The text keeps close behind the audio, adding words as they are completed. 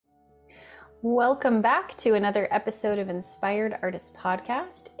Welcome back to another episode of Inspired Artist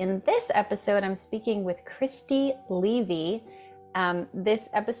Podcast. In this episode, I'm speaking with Christy Levy. This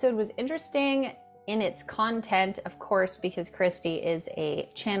episode was interesting in its content, of course, because Christy is a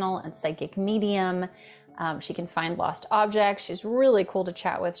channel and psychic medium. She can find lost objects. She's really cool to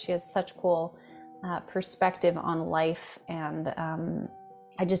chat with. She has such cool perspective on life, and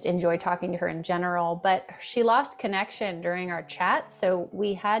I just enjoy talking to her in general, but she lost connection during our chat, so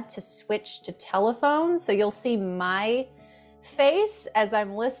we had to switch to telephone. So you'll see my face as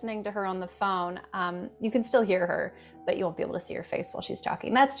I'm listening to her on the phone. You can still hear her, but you won't be able to see her face while she's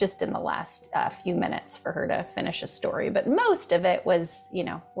talking. That's just in the last few minutes for her to finish a story, but most of it was,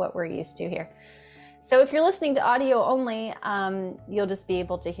 what we're used to here. So if you're listening to audio only, you'll just be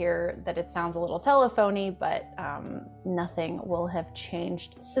able to hear that it sounds a little telephony, but nothing will have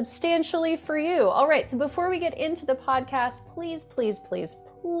changed substantially for you. All right, so before we get into the podcast, please,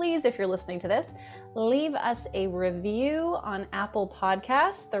 if you're listening to this, leave us a review on Apple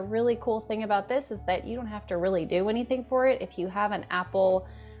Podcasts. The really cool thing about this is that you don't have to really do anything for it. If you have an Apple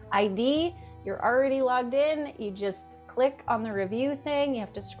ID, you're already logged in, you just click on the review thing. You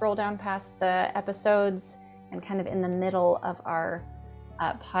have to scroll down past the episodes, and kind of in the middle of our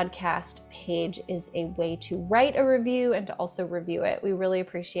podcast page is a way to write a review and to also review it. We really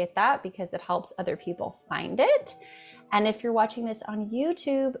appreciate that because it helps other people find it. And if you're watching this on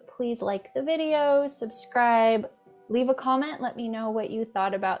YouTube, please like the video, subscribe, leave a comment, let me know what you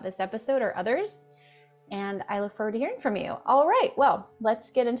thought about this episode or others. And I look forward to hearing from you. All right, well, let's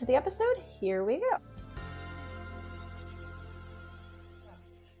get into the episode. Here we go.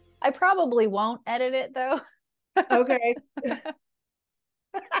 I probably won't edit it though. Okay.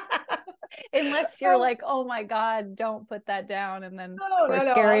 Unless you're like, oh my God, don't put that down. And then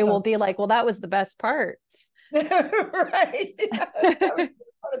Gary will be like, well, that was the best part. Right. That was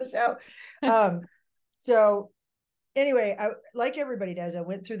part of the show. So anyway, like everybody does, I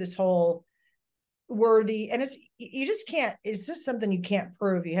went through this whole worthy, and it's just something you can't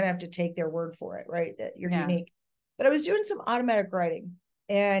prove. You have to take their word for it, right? That you're unique. But I was doing some automatic writing,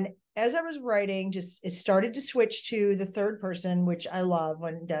 and as I was writing, it started to switch to the third person, which I love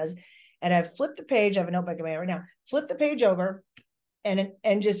when it does. And I flipped the page. I have a notebook in my hand right now. Flip the page over and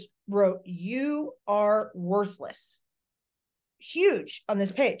just wrote, "You are worthless." Huge on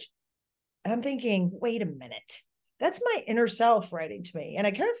this page. And I'm thinking, wait a minute. That's my inner self writing to me. And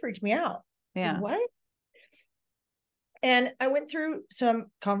it kind of freaked me out. Yeah. What? And I went through some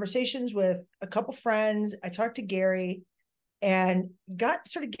conversations with a couple friends. I talked to Gary and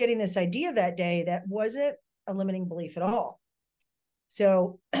started getting this idea that day that wasn't a limiting belief at all.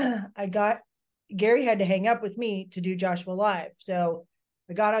 So Gary had to hang up with me to do Joshua Live. So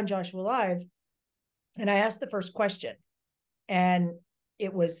I got on Joshua Live and I asked the first question, and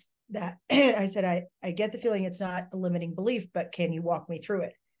it was that I said, I get the feeling it's not a limiting belief, but can you walk me through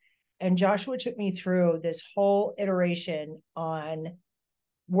it? And Joshua took me through this whole iteration on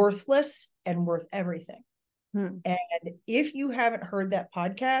worthless and worth everything. And if you haven't heard that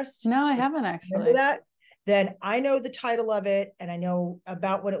podcast, no, I haven't actually. Remember that? Then I know the title of it, and I know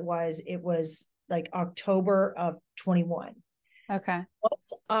about what it was. It was like October of 21. Okay.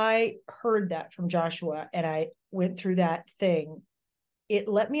 Once I heard that from Joshua and I went through that thing, it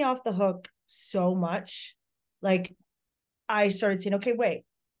let me off the hook so much. Like I started saying, okay, wait,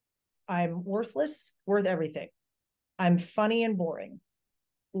 I'm worthless, worth everything. I'm funny and boring,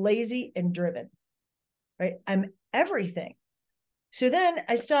 lazy and driven, right? I'm everything. So then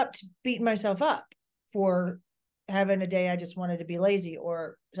I stopped beating myself up for having a day I just wanted to be lazy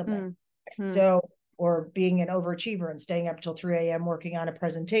or something. So, or being an overachiever and staying up till 3 a.m. working on a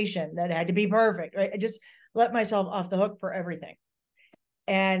presentation that had to be perfect, right? I just let myself off the hook for everything.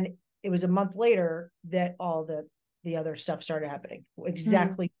 And it was a month later that all the other stuff started happening.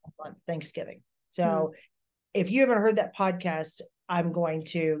 Exactly a month, Thanksgiving. So if you haven't heard that podcast,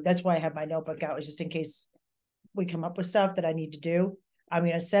 that's why I have my notebook out, is just in case we come up with stuff that I need to do. I'm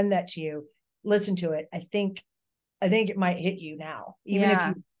going to send that to you. Listen to it. I think it might hit you now, even if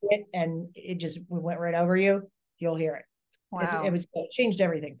you it and we went right over you, you'll hear it. Wow. It changed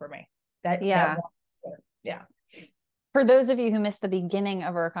everything for me. That For those of you who missed the beginning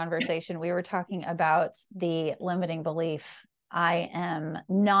of our conversation, we were talking about the limiting belief, I am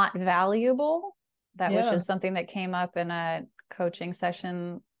not valuable. That was just something that came up in a coaching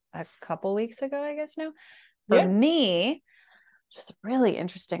session a couple weeks ago, I guess now. For me, just a really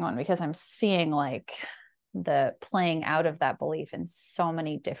interesting one, because I'm seeing like the playing out of that belief in so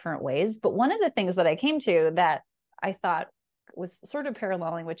many different ways. But one of the things that I came to that I thought was sort of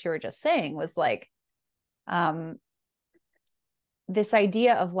paralleling what you were just saying was like, this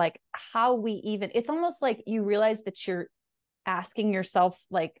idea of like how we even, it's almost like you realize that you're asking yourself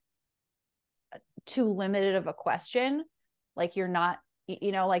like too limited of a question. Like you're not,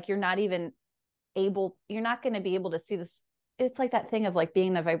 like you're not even able, you're not going to be able to see this. It's like that thing of like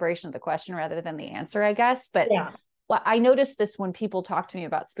being the vibration of the question rather than the answer, I guess. But Yeah. well, I noticed this when people talk to me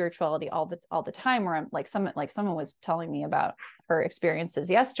about spirituality all the time, where I'm like, someone was telling me about her experiences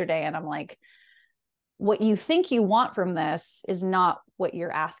yesterday. And I'm like, what you think you want from this is not what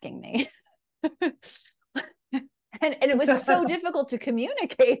you're asking me. And it was so difficult to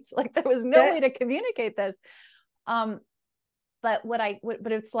communicate. Like there was no way to communicate this. But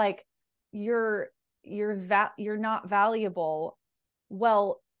but it's like, you're not valuable.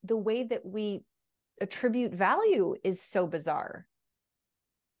 Well, the way that we attribute value is so bizarre.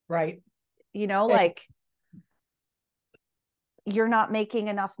 Right. Like you're not making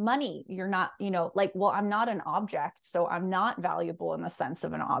enough money. You're not, like, well, I'm not an object, so I'm not valuable in the sense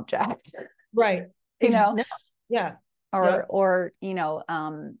of an object. Right. No. Yeah. Or,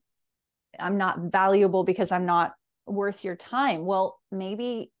 I'm not valuable because I'm not worth your time. Well,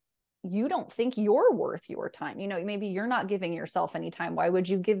 maybe you don't think you're worth your time. Maybe you're not giving yourself any time. Why would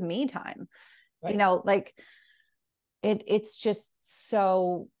you give me time? Right. Like it's just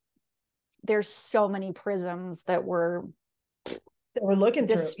so, there's so many prisms that we're looking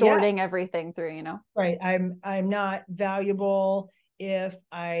distorting everything through, Right. I'm not valuable if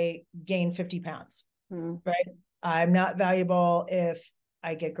I gain 50 pounds. Right. I'm not valuable if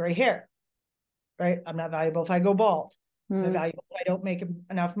I get gray hair. Right. I'm not valuable if I go bald. I'm not valuable if I don't make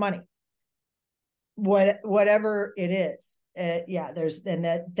enough money. Whatever it is.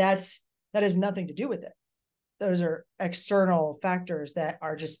 That has nothing to do with it. Those are external factors that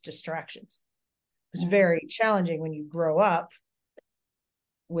are just distractions. It's very challenging when you grow up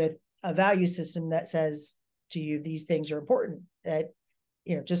with a value system that says to you, these things are important, that,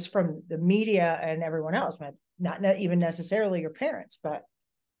 just from the media and everyone else, not even necessarily your parents, but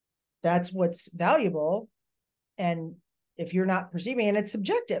that's what's valuable. And if you're not perceiving, and it's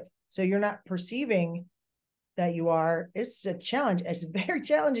subjective, so you're not perceiving that you are, it's a challenge. It's very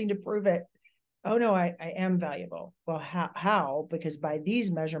challenging to prove it. Oh no, I am valuable. Well, how? Because by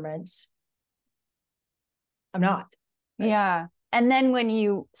these measurements, I'm not. Right? Yeah. And then when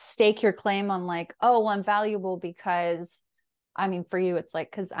you stake your claim on like, oh, well, I'm valuable because, for you, it's like,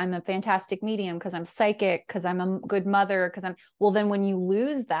 because I'm a fantastic medium, because I'm psychic, because I'm a good mother, well, then when you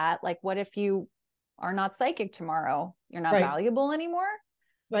lose that, like, what if you are not psychic tomorrow? You're not valuable anymore.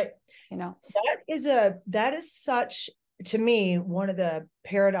 Right. That is such, to me, one of the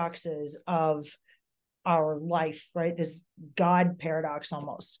paradoxes of our life, right? This God paradox,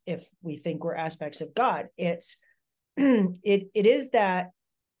 almost, if we think we're aspects of God. It's it is that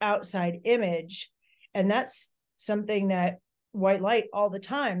outside image. And that's something that white light all the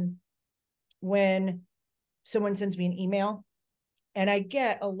time. When someone sends me an email, and I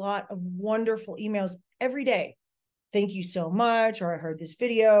get a lot of wonderful emails every day. Thank you so much. Or I heard this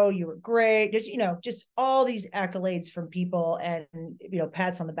video, you were great. Just all these accolades from people, and,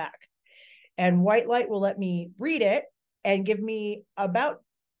 pats on the back. And white light will let me read it and give me about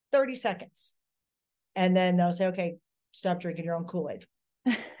 30 seconds. And then they'll say, okay, stop drinking your own Kool-Aid.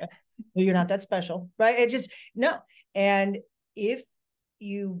 You're not that special, right? It just, no. And if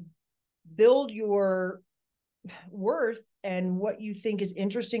you build your worth and what you think is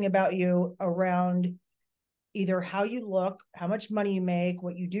interesting about you around either how you look, how much money you make,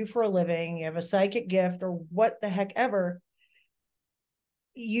 what you do for a living, you have a psychic gift, or what the heck ever,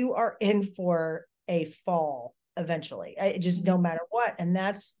 you are in for a fall eventually. Just no matter what. And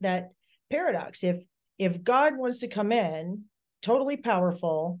that's that paradox. If God wants to come in, totally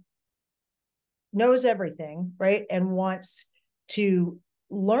powerful, knows everything, right, and wants to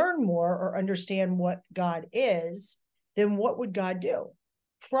learn more or understand what God is, then what would God do?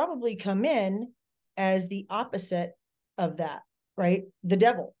 Probably come in as the opposite of that, right? The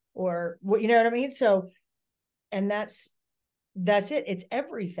devil, or what, you know what I mean? So, and that's it. It's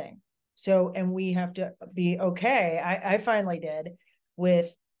everything. So, and we have to be okay. I finally did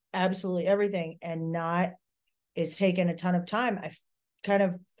with absolutely everything, and not, it's taken a ton of time. I've kind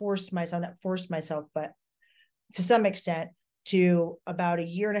of not forced myself, but to some extent, to about a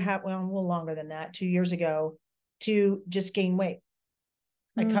year and a half, well, a little longer than that, 2 years ago, to just gain weight.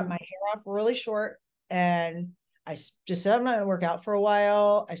 I cut my hair off really short, and I just said, I'm not going to work out for a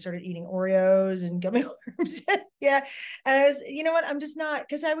while. I started eating Oreos and gummy worms. Yeah. And I was, you know what? I'm just not,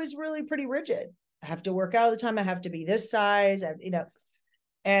 because I was really pretty rigid. I have to work out all the time. I have to be this size,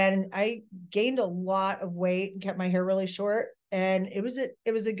 and I gained a lot of weight and kept my hair really short. And it was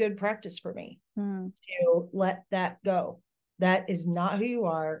a good practice for me to let that go, That is not who you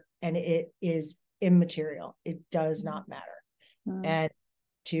are, and it is immaterial. It does not matter. And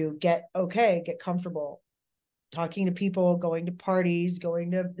to get comfortable talking to people, going to parties,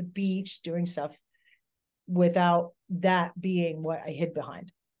 going to the beach, doing stuff without that being what I hid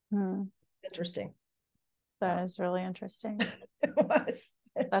behind. Interesting. That is really interesting. It was.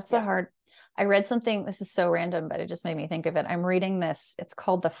 That's I read something, this is so random, but it just made me think of it. I'm reading this. It's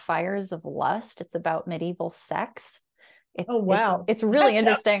called The Fires of Lust. It's about medieval sex. Oh, wow. It's really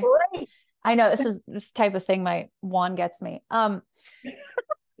interesting. I know this type of thing my Juan gets me. No,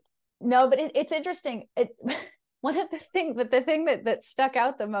 but it's interesting. One of the things, but the thing that stuck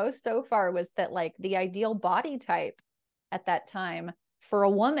out the most so far was that like the ideal body type at that time for a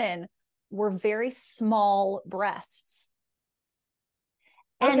woman were very small breasts.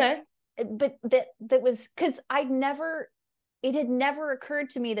 Okay. But that was because it had never occurred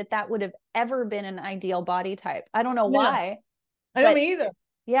to me that would have ever been an ideal body type. I don't know why. I don't either.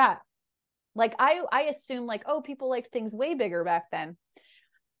 Yeah. Like I assume like, oh, people liked things way bigger back then.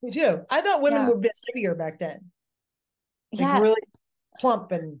 Me too. I thought women were a bit heavier back then. Like really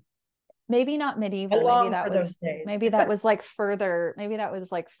plump and maybe not medieval. Maybe that was like further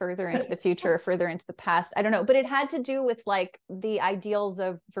into the future, further into the past. I don't know. But it had to do with like the ideals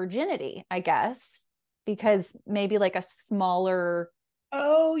of virginity, I guess, because maybe like a smaller.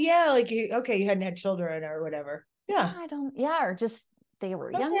 Oh yeah, like you hadn't had children or whatever. Yeah. Or just they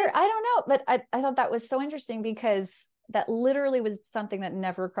were younger. I don't know. But I thought that was so interesting because that literally was something that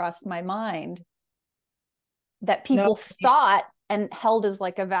never crossed my mind. That people thought and held as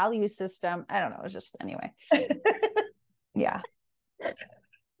like a value system. I don't know. It was just anyway. Yeah.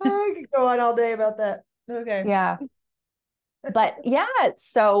 I could go on all day about that. Okay. Yeah. But yeah,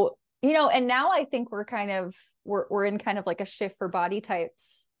 so, and now I think we're in kind of like a shift for body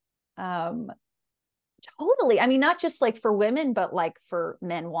types. Totally. I mean, not just like for women, but like for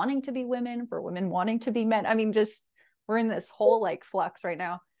men wanting to be women, for women wanting to be men. I mean, just we're in this whole like flux right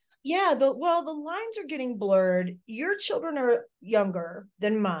now. Yeah, the lines are getting blurred. Your children are younger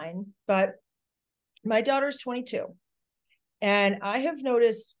than mine, but my daughter's 22. And I have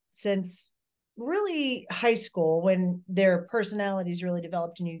noticed since really high school when their personalities really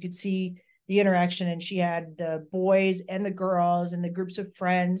developed and you could see the interaction, and she had the boys and the girls and the groups of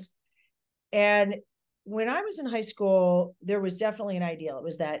friends. And when I was in high school, there was definitely an ideal. It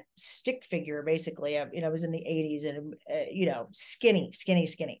was that stick figure, basically. It was in the 80s and, skinny.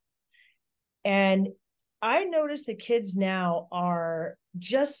 And I noticed the kids now are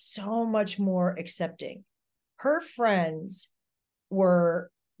just so much more accepting. Her friends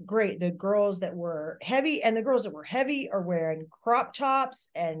were great. The girls that were heavy and the girls that were heavy are wearing crop tops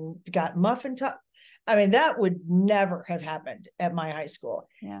and got muffin top. I mean, that would never have happened at my high school.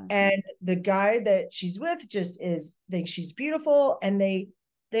 Yeah. And the guy that she's with just thinks she's beautiful. And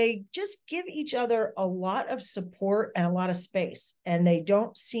they just give each other a lot of support and a lot of space. And they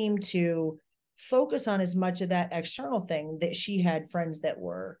don't seem to focus on as much of that external thing. That she had friends that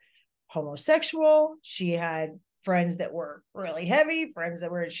were homosexual. She had friends that were really heavy, friends that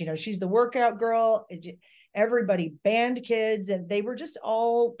were, she's the workout girl. Everybody, band kids, and they were just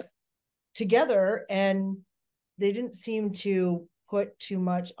all together, and they didn't seem to put too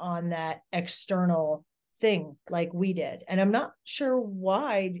much on that external thing like we did. And I'm not sure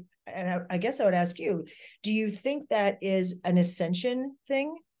why. And I guess I would ask you, do you think that is an ascension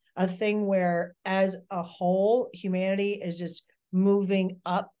thing? A thing where as a whole, humanity is just moving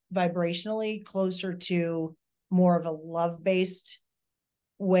up vibrationally closer to more of a love-based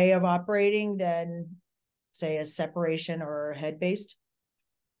way of operating than, say, a separation or head-based?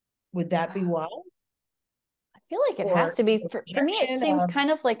 Would that be why? I feel like it has to be. For me, it seems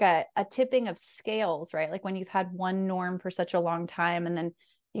kind of like a tipping of scales, right? Like when you've had one norm for such a long time and then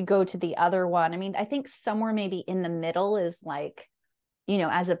you go to the other one. I mean, I think somewhere maybe in the middle is like,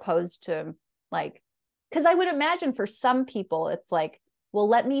 as opposed to like, because I would imagine for some people, it's like, well,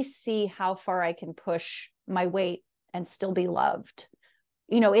 let me see how far I can push my weight and still be loved,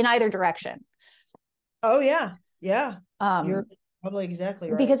 in either direction. Oh, yeah. Yeah. You're probably exactly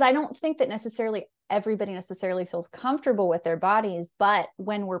right. Because I don't think that everybody necessarily feels comfortable with their bodies. But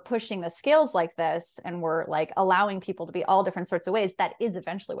when we're pushing the scales like this and we're like allowing people to be all different sorts of ways, that is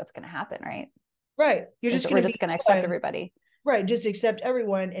eventually what's going to happen, right? Right. We're just going to accept everybody. Right. Just accept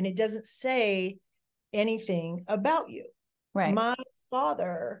everyone. And it doesn't say anything about you. Right. My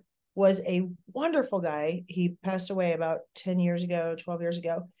father was a wonderful guy. He passed away about 10 years ago, 12 years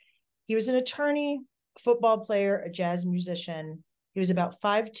ago. He was an attorney, football player, a jazz musician. He was about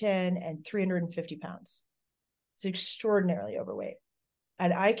 5'10" and 350 pounds. He's extraordinarily overweight.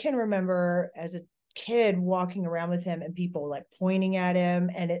 And I can remember as a kid walking around with him and people like pointing at him,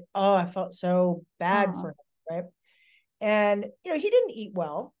 and I felt so bad for him, right? And he didn't eat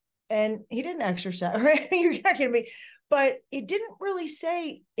well and he didn't exercise, right? You're not kidding me. But it didn't really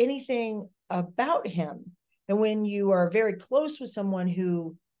say anything about him. And when you are very close with someone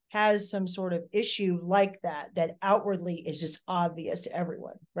who has some sort of issue like that, that outwardly is just obvious to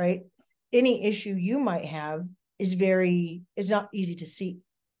everyone, right? Any issue you might have is not easy to see.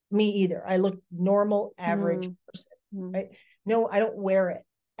 Me either. I look normal, average person, right? No, I don't wear it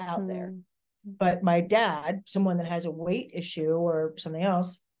out there. But my dad, someone that has a weight issue or something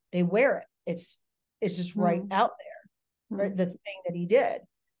else, they wear it. It's just right out there, right? The thing that he did.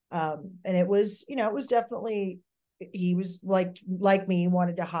 And it was definitely, he was like me, he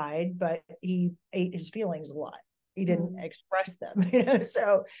wanted to hide, but he ate his feelings a lot. He didn't express them,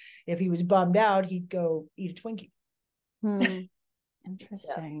 so if he was bummed out, he'd go eat a Twinkie.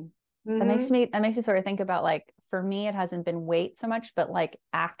 Interesting. Yeah. That makes me sort of think about, like, for me, it hasn't been weight so much, but like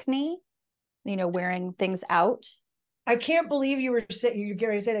acne, wearing things out. I can't believe you're getting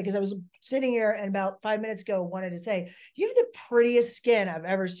ready to say that, because I was sitting here and about 5 minutes ago wanted to say, you have the prettiest skin I've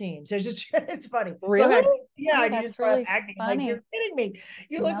ever seen. So it's funny. Really? Yeah, you just really acting funny. like, you're kidding me.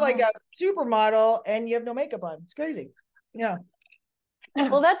 You look like a supermodel and you have no makeup on. It's crazy. Yeah.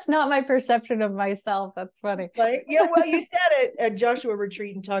 Well, that's not my perception of myself. That's funny. Right? Yeah, well, you said it at Joshua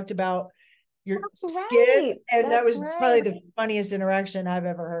retreat and talked about your skin. Right. And that was probably the funniest interaction I've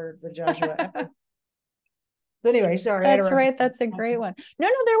ever heard with Joshua. Anyway, sorry. That's right. That's a great one. No,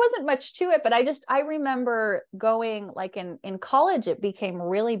 there wasn't much to it, but I remember going, like, in college, it became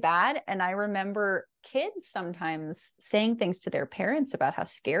really bad. And I remember kids sometimes saying things to their parents about how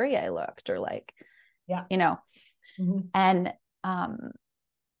scary I looked, or like, and,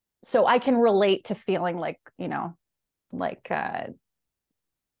 so I can relate to feeling like,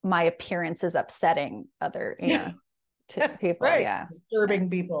 my appearance is upsetting other, to people. Right. Yeah. Disturbing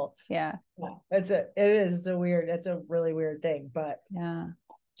people. Yeah. That's it. It is. That's a really weird thing, but yeah,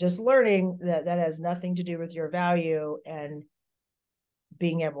 just learning that has nothing to do with your value, and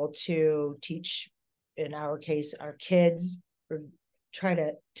being able to teach, in our case, our kids, or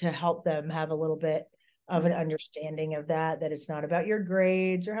try to help them have a little bit of an understanding of that it's not about your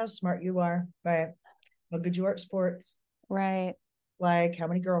grades or how smart you are, right? How good you are at sports. Right. Like how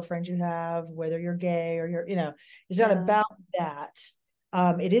many girlfriends you have, whether you're gay or it's not about that.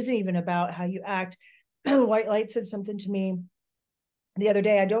 It isn't even about how you act. White Light said something to me the other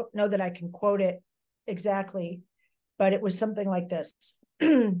day. I don't know that I can quote it exactly, but it was something like this.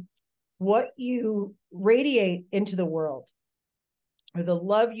 What you radiate into the world, or the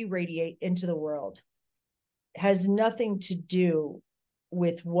love you radiate into the world, has nothing to do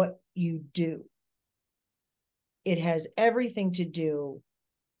with what you do. It has everything to do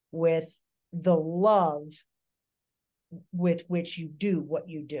with the love with which you do what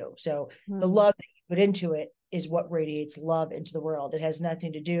you do. So the love that you put into it is what radiates love into the world. It has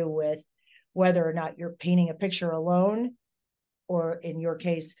nothing to do with whether or not you're painting a picture alone, or in your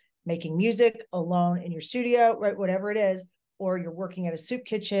case, making music alone in your studio, right? Whatever it is, or you're working at a soup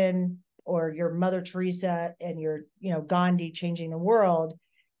kitchen, or you're Mother Teresa and you're, Gandhi changing the world.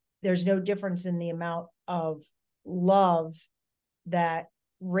 There's no difference in the amount of love that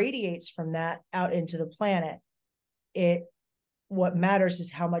radiates from that out into the planet. What matters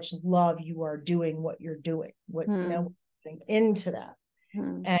is how much love you are doing what you're doing, into that.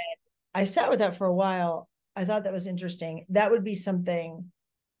 And I sat with that for a while. I thought that was interesting. That would be something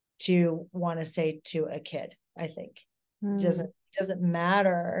to want to say to a kid. I think it doesn't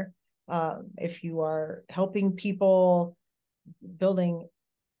matter if you are helping people, building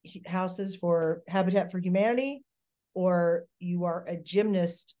houses for Habitat for Humanity, or you are a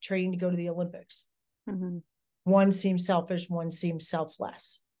gymnast training to go to the Olympics. One seems selfish, one seems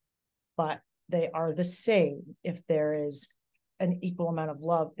selfless, but they are the same if there is an equal amount of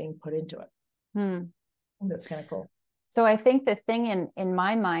love being put into it. That's kind of cool. So I think the thing in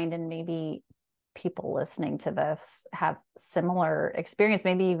my mind, and maybe people listening to this have similar experience,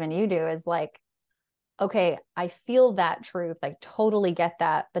 maybe even you do, is like, okay, I feel that truth, I totally get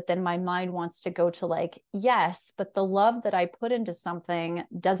that, but then my mind wants to go to like, yes, but the love that I put into something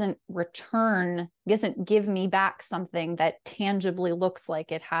doesn't give me back something that tangibly looks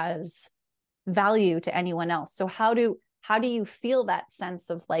like it has value to anyone else. So how do you feel that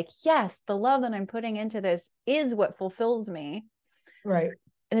sense of like, yes, the love that I'm putting into this is what fulfills me? Right.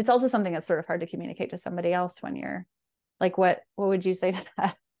 And it's also something that's sort of hard to communicate to somebody else when you're like, what would you say to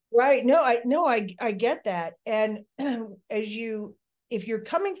that? Right. No, I get that. And if you're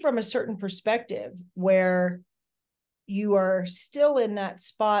coming from a certain perspective where you are still in that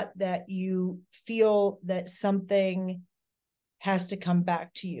spot that you feel that something has to come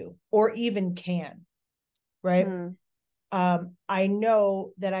back to you, or even can, right? I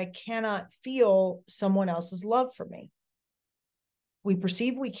know that I cannot feel someone else's love for me. We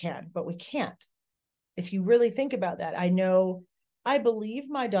perceive we can, but we can't. If you really think about that, I believe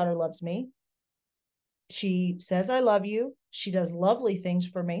my daughter loves me. She says, I love you. She does lovely things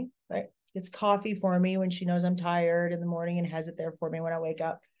for me, right? Gets coffee for me when she knows I'm tired in the morning and has it there for me when I wake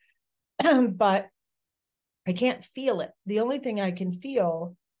up. But I can't feel it. The only thing I can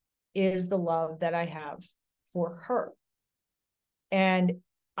feel is the love that I have for her. And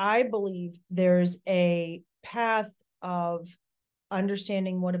I believe there's a path of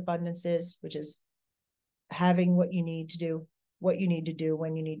understanding what abundance is, which is having what you need to do, what you need to do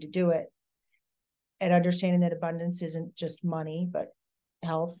when you need to do it. And understanding that abundance isn't just money, but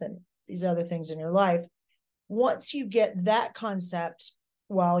health and these other things in your life. Once you get that concept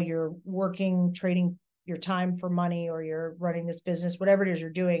while you're working, trading your time for money, or you're running this business, whatever it is you're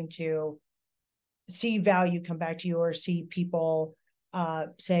doing, to see value come back to you, or see people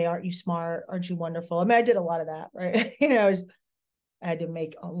say, aren't you smart? Aren't you wonderful? I mean, I did a lot of that, right? I had to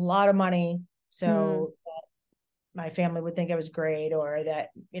make a lot of money so that my family would think I was great, or that,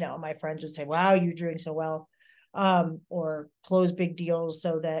 my friends would say, wow, you're doing so well, or close big deals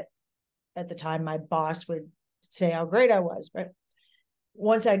so that at the time my boss would say how great I was, right?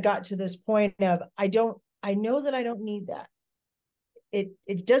 Once I got to this point of, I know that I don't need that.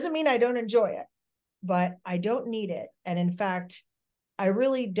 It doesn't mean I don't enjoy it, but I don't need it. And in fact, I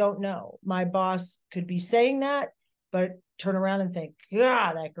really don't know. My boss could be saying that, but turn around and think,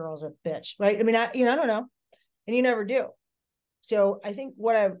 yeah, that girl's a bitch, right? I mean, I don't know. And you never do. So I think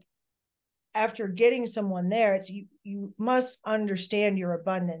after getting someone there, it's you must understand your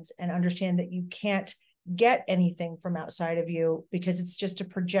abundance and understand that you can't get anything from outside of you, because it's just a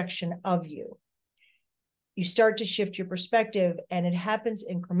projection of you. You start to shift your perspective, and it happens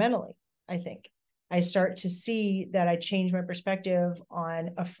incrementally. I think I start to see that I change my perspective on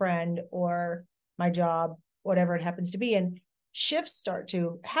a friend or my job, whatever it happens to be, and shifts start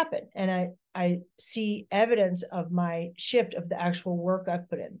to happen. And I see evidence of my shift, of the actual work I've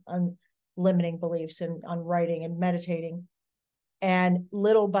put in on limiting beliefs and on writing and meditating. And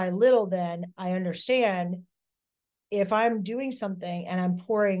little by little, then I understand, if I'm doing something and I'm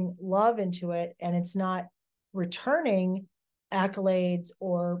pouring love into it, and it's not returning accolades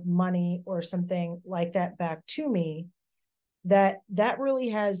or money or something like that back to me, that really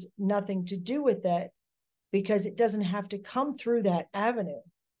has nothing to do with it, because it doesn't have to come through that avenue.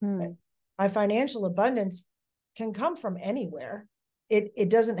 Right? My financial abundance can come from anywhere. It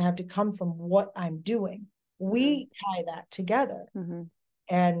doesn't have to come from what I'm doing. We tie that together.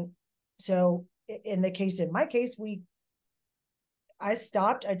 And so in my case,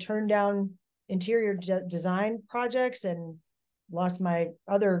 I turned down interior design projects and lost my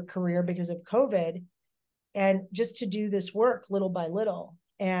other career because of COVID, and just to do this work little by little.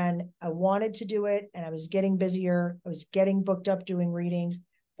 And I wanted to do it, and I was getting busier. I was getting booked up doing readings,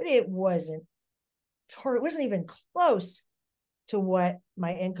 but it wasn't even close to what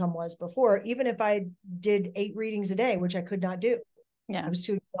my income was before. Even if I did 8 readings a day, which I could not do. I was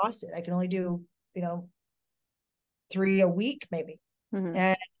too exhausted. I can only do, 3 a week, maybe.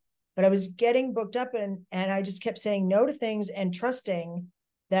 But I was getting booked up, and I just kept saying no to things and trusting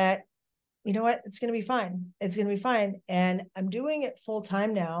that, you know what, it's going to be fine. It's going to be fine. And I'm doing it full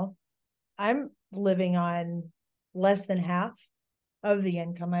time now. I'm living on less than half of the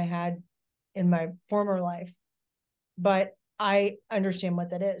income I had in my former life. But I understand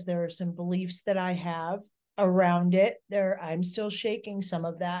what that is. There are some beliefs that I have around it. I'm still shaking some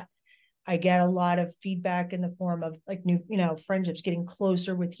of that. I get a lot of feedback in the form of like new, friendships, getting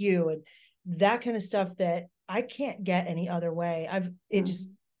closer with you, and that kind of stuff that I can't get any other way. This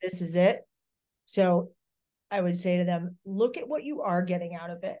is it. So I would say to them, look at what you are getting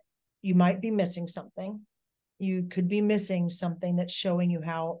out of it. You might be missing something. You could be missing something that's showing you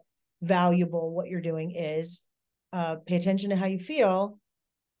how valuable what you're doing is. Pay attention to how you feel,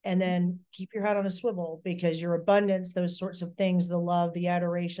 and then keep your head on a swivel, because your abundance, those sorts of things, the love, the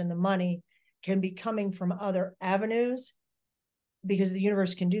adoration, the money, can be coming from other avenues, because the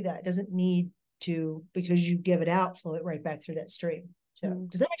universe can do that. It doesn't need to, because you give it out, flow it right back through that stream. So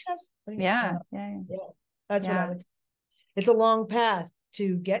does that make sense? Yeah. That's what I would say. It's a long path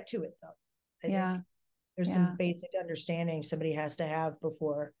to get to it, though. I think there's some basic understanding somebody has to have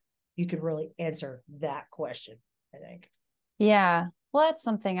before you can really answer that question, I think. Yeah. Well, that's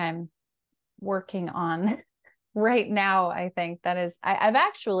something I'm working on right now, I think that is, I've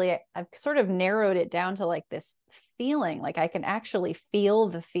sort of narrowed it down to like this feeling, like I can actually feel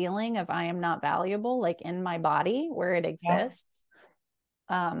the feeling of I am not valuable, like in my body where it Yeah. exists.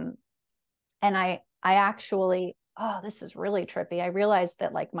 Um, and I actually, oh, this is really trippy. I realized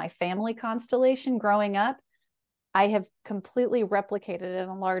that like my family constellation growing up, I have completely replicated it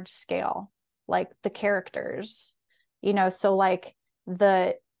on a large scale, like the characters, so like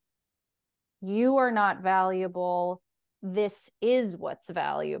the you are not valuable, this is what's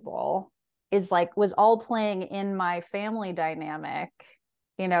valuable is like was all playing in my family dynamic,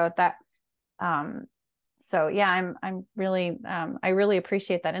 that um so yeah, I'm really I really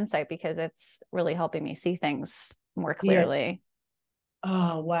appreciate that insight because it's really helping me see things more Yeah. clearly.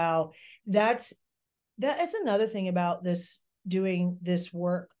 Oh, wow. That is another thing about this, doing this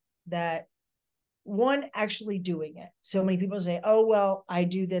work, that one, actually doing it. So many people say, oh, well, I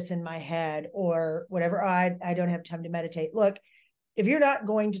do this in my head or whatever. I don't have time to meditate. Look, if you're not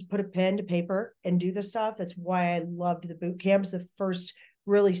going to put a pen to paper and do the stuff, that's why I loved the boot camps. The first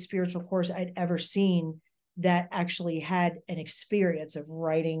really spiritual course I'd ever seen that actually had an experience of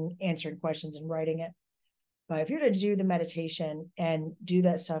writing, answering questions and writing it. But if you're to do the meditation and do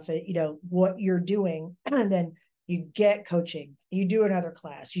that stuff, what you're doing, and then you get coaching, you do another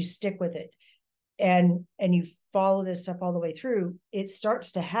class, you stick with it, and you follow this stuff all the way through, it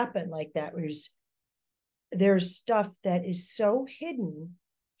starts to happen like that. There's stuff that is so hidden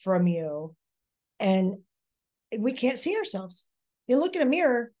from you, and we can't see ourselves. You look in a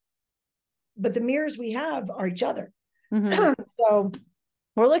mirror, but the mirrors we have are each other. Mm-hmm. So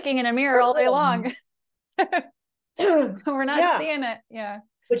We're looking in a mirror all day long. We're not yeah, seeing it. Yeah.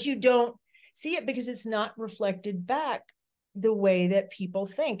 but you don't see it because it's not reflected back the way that people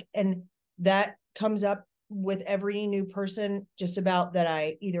think. And that comes up with every new person just about that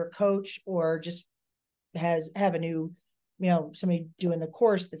I either coach or just have a new, somebody doing the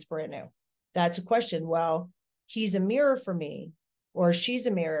course that's brand new. That's a question. Well, he's a mirror for me, or she's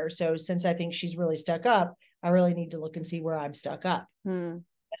a mirror. So since I think she's really stuck up, I really need to look and see where I'm stuck up.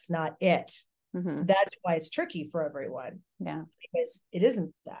 That's not it. Mm-hmm. That's why it's tricky for everyone. Yeah. Because it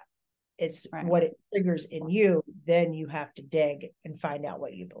isn't that. It's Right. what it triggers in you. Then you have to dig and find out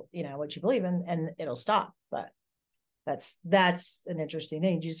what you believe in, and it'll stop. But that's an interesting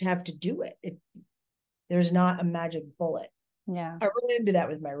thing. You just have to do it. There's not a magic bullet. Yeah. I run into that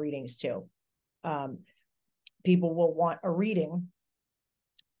with my readings too. People will want a reading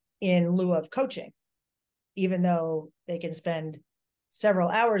in lieu of coaching, even though they can spend several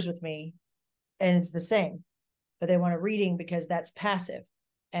hours with me and it's the same, but they want a reading because that's passive,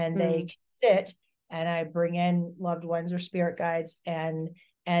 and they can sit and I bring in loved ones or spirit guides, and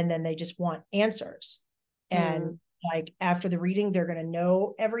then they just want answers. And like after the reading, they're going to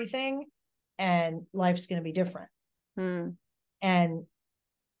know everything and life's going to be different. And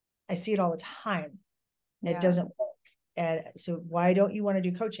I see it all the time. It doesn't work. And so why don't you want to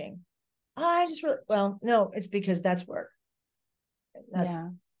do coaching? I just really, well, no, it's because that's work. That's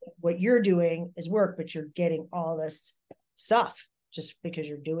what you're doing is work, but you're getting all this stuff just because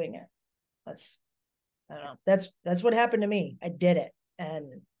you're doing it. I don't know. That's what happened to me. I did it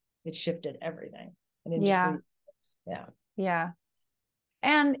and it shifted everything. And then Yeah.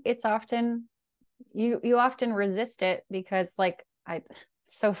 And it's often you often resist it because like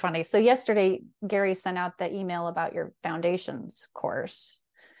so funny. So yesterday Gary sent out the email about your foundations course.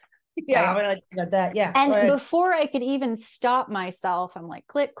 Yeah, right? I got that. Yeah. And before I could even stop myself, I'm like,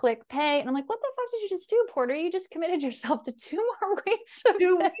 click, click, pay. And I'm like, what the fuck did you just do, Porter? You just committed yourself to 2 more weeks of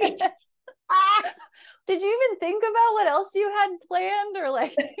 2 weeks. Did you even think about what else you had planned or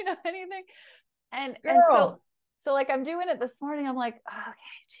like, anything? And so like I'm doing it this morning. I'm like, oh,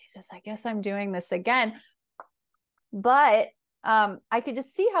 okay, Jesus, I guess I'm doing this again. But I could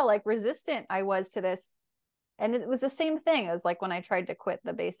just see how like resistant I was to this. And it was the same thing. It was like when I tried to quit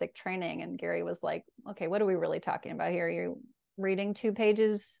the basic training and Gary was like, okay, what are we really talking about here? You're reading 2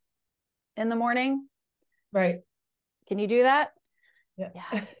 pages in the morning? Right. Can you do that? Yeah,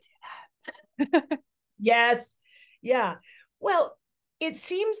 I can do that. Yes. Yeah. Well, it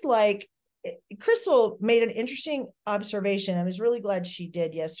seems like Crystal made an interesting observation. I was really glad she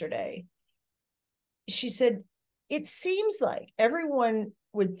did yesterday. She said, it seems like everyone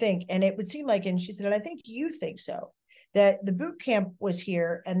would think, and it would seem like, and she said, and I think you think so, that the boot camp was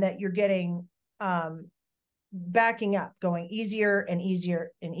here and that you're getting backing up, going easier and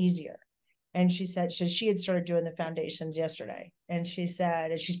easier and easier. And she said, she had started doing the foundations yesterday. And she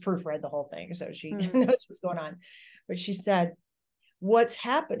said, and she's proofread the whole thing, so she knows what's going on. But she said, what's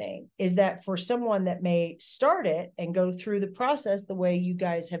happening is that for someone that may start it and go through the process the way you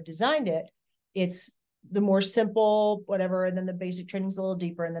guys have designed it, it's the more simple, whatever. And then the basic training's a little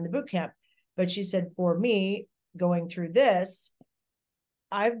deeper, and then the boot camp. But she said, for me, going through this,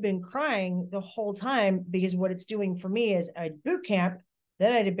 I've been crying the whole time, because what it's doing for me is I had boot camp,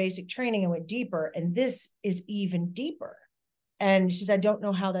 then I did basic training and went deeper. And this is even deeper. And she said, I don't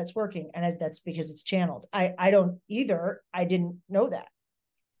know how that's working. And that's because it's channeled. I don't either. I didn't know that.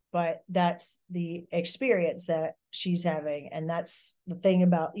 But that's the experience that she's having. And that's the thing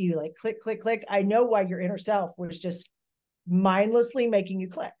about you, like click, click, click. I know why your inner self was just mindlessly making you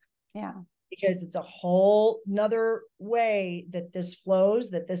click. Yeah. Because it's a whole nother way that this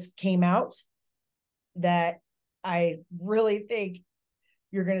flows, that this came out, that I really think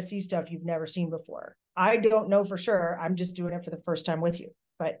you're going to see stuff you've never seen before. I don't know for sure. I'm just doing it for the first time with you,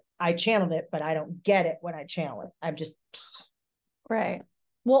 but I channeled it, but I don't get it when I channel it. I'm just. Right.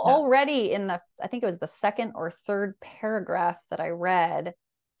 Well, No. already in I think it was the second or third paragraph that I read,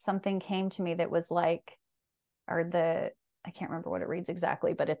 something came to me that was like, I can't remember what it reads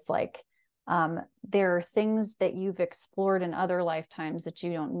exactly, but it's like, there are things that you've explored in other lifetimes that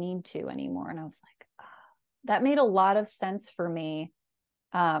you don't need to anymore. And I was like, oh, that made a lot of sense for me.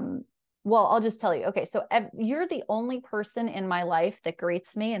 Well, I'll just tell you. Okay, so you're the only person in my life that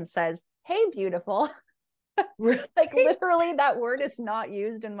greets me and says, "Hey, beautiful." Like literally, that word is not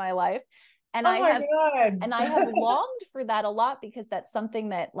used in my life. And oh my God. and I have longed for that a lot, because that's something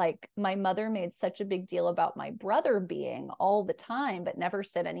that, like, my mother made such a big deal about my brother being all the time, but never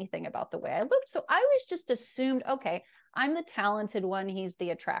said anything about the way I looked. So I always just assumed, okay, I'm the talented one, he's the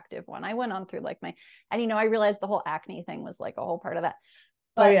attractive one. I went on through like and I realized the whole acne thing was like a whole part of that.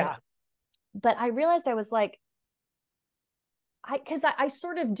 But, oh yeah. But I realized I was like, because I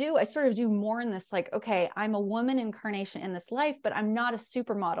sort of do more in this, like, okay, I'm a woman incarnation in this life, but I'm not a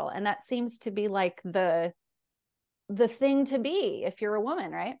supermodel. And that seems to be like the thing to be if you're a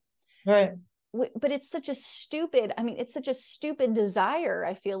woman, right? Right. But it's such a stupid desire,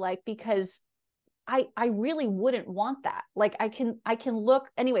 I feel like, because I really wouldn't want that. Like I can look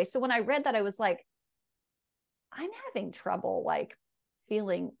anyway. So when I read that, I was like, I'm having trouble like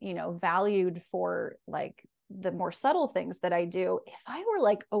feeling, valued for like the more subtle things that I do. If I were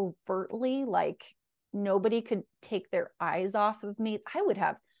like overtly, like nobody could take their eyes off of me, I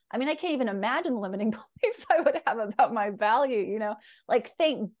can't even imagine the limiting beliefs I would have about my value, like,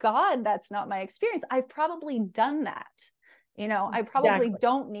 thank God that's not my experience. I've probably done that. I probably Exactly.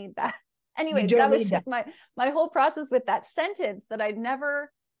 don't need that. You Anyway, don't that was need just that. my whole process with that sentence that I'd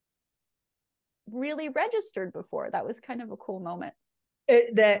never really registered before. That was kind of a cool moment.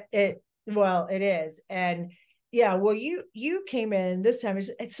 Well, it is. And yeah, well, you came in this time.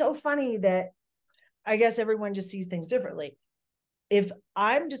 It's so funny that I guess everyone just sees things differently. If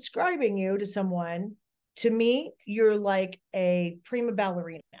I'm describing you to someone, to me, you're like a prima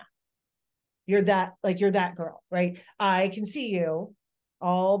ballerina. You're that girl, right? I can see you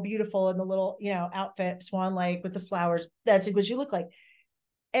all beautiful in the little, outfit, Swan Lake with the flowers. That's what you look like.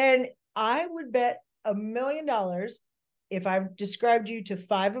 And I would bet $1,000,000 if I've described you to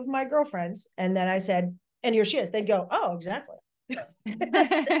 5 of my girlfriends, and then I said, and here she is, they'd go, oh, exactly.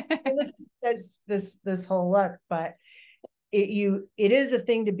 And this whole look, but it is a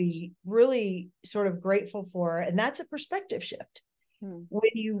thing to be really sort of grateful for, and that's a perspective shift.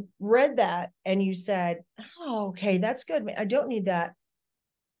 When you read that and you said, oh, okay, that's good, I don't need that.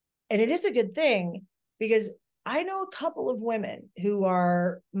 And it is a good thing, because I know a couple of women who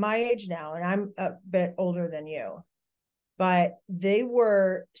are my age now, and I'm a bit older than you, but they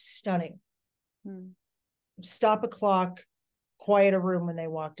were stunning. Stop a clock, quiet a room when they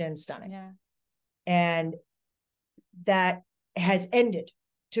walked in, stunning. Yeah. And that has ended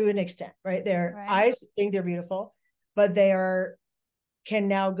to an extent, right? Their eyes think they're beautiful, but can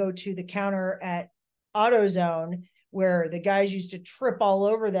now go to the counter at AutoZone, where the guys used to trip all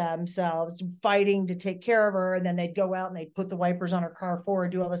over themselves fighting to take care of her. And then they'd go out and they'd put the wipers on her car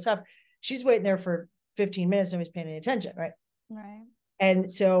forward, do all this stuff. She's waiting there for 15 minutes. Nobody's paying any attention. Right. Right.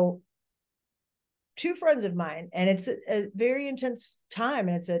 And so 2 friends of mine, and it's a very intense time,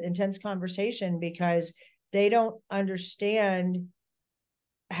 and it's an intense conversation, because they don't understand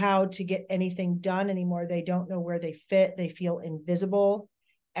how to get anything done anymore. They don't know where they fit. They feel invisible,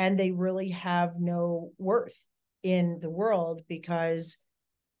 and they really have no worth in the world, because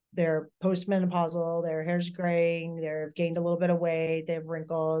they're postmenopausal, their hair's graying, they've gained a little bit of weight, they have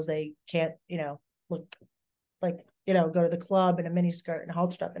wrinkles, they can't, look like, go to the club in a mini skirt and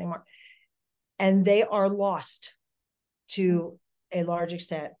halter up anymore. And they are lost to a large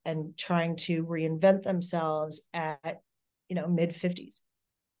extent, and trying to reinvent themselves at, mid 50s.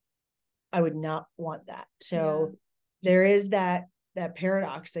 I would not want that. So there is that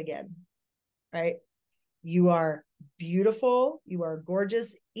paradox again, right? You are beautiful. You are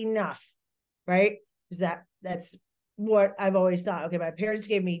gorgeous enough, right? Is that's what I've always thought. Okay, my parents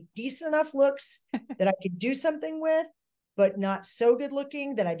gave me decent enough looks that I could do something with, but not so good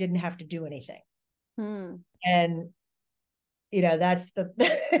looking that I didn't have to do anything. And that's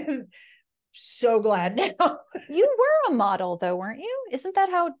the so glad now. You were a model though, weren't you? Isn't that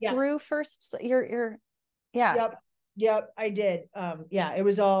how Yeah. Drew first your yeah. Yep, I did. Yeah, it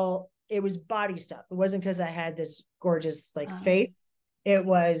was body stuff. It wasn't because I had this gorgeous face. It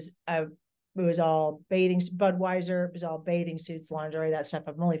was all bathing Budweiser, it was all bathing suits, lingerie, that stuff.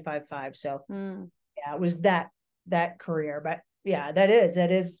 I'm only 5'5", so yeah, it was that career. But yeah, that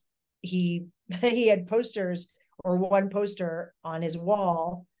is he had posters, or one poster on his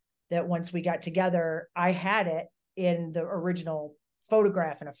wall that once we got together, I had it in the original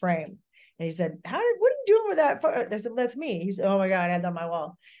photograph in a frame. And he said, what are you doing with that photo? I said, that's me. He said, oh my God, I had that on my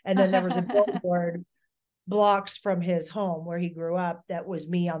wall. And then there was a billboard blocks from his home where he grew up. That was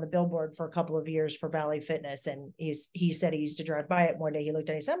me on the billboard for a couple of years for Valley Fitness. And he said he used to drive by it. One day he looked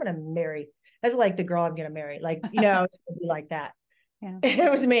at it, he said, I'm going to marry. That's like the girl I'm going to marry. Like, it's going to be like that. Yeah.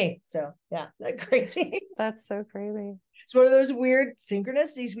 It was me. So yeah, that crazy. That's so crazy. It's one of those weird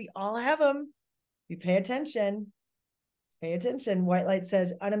synchronicities. We all have them. You pay attention. Pay attention. White Light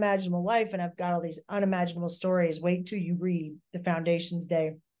says unimaginable life. And I've got all these unimaginable stories. Wait till you read the Foundations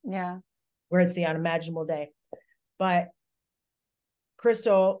Day. Yeah. Where it's the unimaginable day. But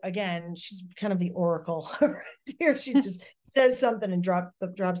Crystal, again, she's kind of the oracle here. She just says something and drops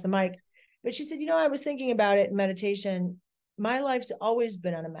the mic. But she said, I was thinking about it in meditation. My life's always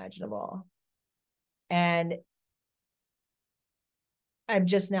been unimaginable. And I'm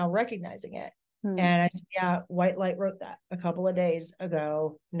just now recognizing it. And I said, yeah, White Light wrote that a couple of days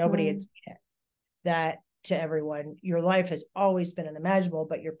ago. Nobody had seen it. That to everyone, your life has always been unimaginable,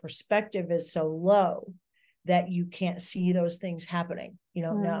 but your perspective is so low that you can't see those things happening. You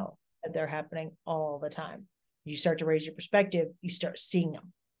don't know that they're happening all the time. You start to raise your perspective, you start seeing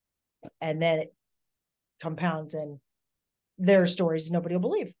them. And then it compounds, and there are stories nobody will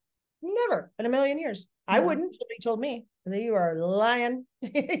believe. Never in a million years. I wouldn't. Somebody told me that you are lying.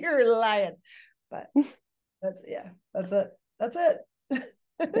 You're lying. But that's it.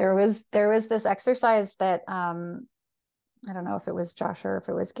 there was this exercise that I don't know if it was Josh or if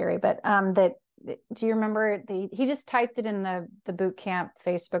it was Gary, but that, do you remember he just typed it in the boot camp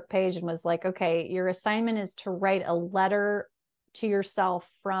Facebook page and was like, okay, your assignment is to write a letter to yourself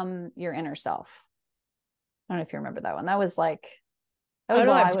from your inner self. I don't know if you remember that one. That was while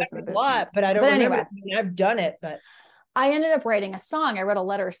I was in the boot camp. But I don't remember. Anyway, I've done it, but I ended up writing a song. I wrote a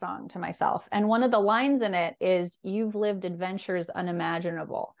letter song to myself. And one of the lines in it is, you've lived adventures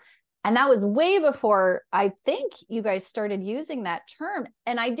unimaginable. And that was way before I think you guys started using that term.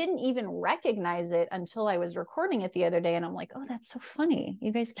 And I didn't even recognize it until I was recording it the other day. And I'm like, oh, that's so funny.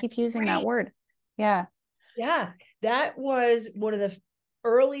 You guys keep using that word. Yeah. Yeah. That was one of the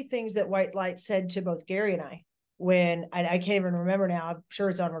early things that White Light said to both Gary and I, when I can't even remember now. I'm sure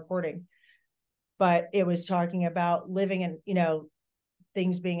it's on recording. But it was talking about living in,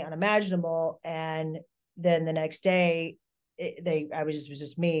 things being unimaginable. And then the next day, it was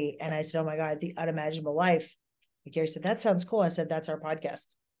just me. And I said, oh my God, the unimaginable life. And Gary said, that sounds cool. I said, that's our podcast.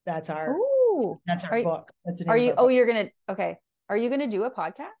 That's our book. That's are you, you're going to, okay. Are you going to do a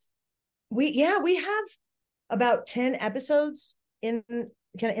podcast? We have about 10 episodes in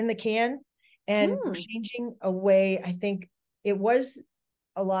the can, and changing away. I think it was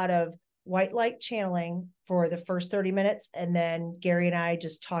a lot of White Light channeling for the first 30 minutes. And then Gary and I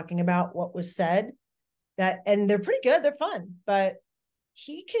just talking about what was said, and they're pretty good. They're fun. But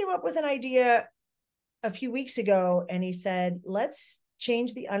he came up with an idea a few weeks ago, and he said, let's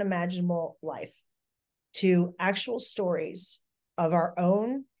change the unimaginable life to actual stories of our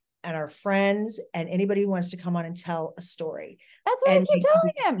own and our friends and anybody who wants to come on and tell a story. That's what I keep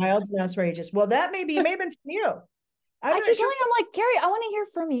telling him. Wild and outrageous. Well, that may have been from you. I keep telling him, like, Gary, I want to hear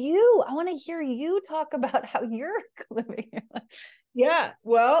from you. I want to hear you talk about how you're living your life. Yeah.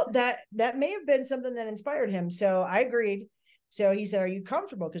 Well, that may have been something that inspired him. So I agreed. So he said, are you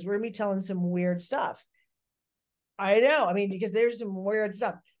comfortable? Because we're going to be telling some weird stuff. I know. I mean, because there's some weird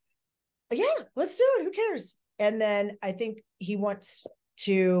stuff. But yeah, let's do it. Who cares? And then I think he wants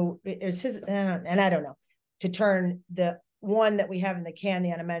to, it's his, and I don't know, to turn the one that we have in the can,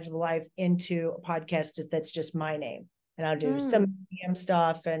 the unimaginable life, into a podcast that's just my name. And I'll do some DM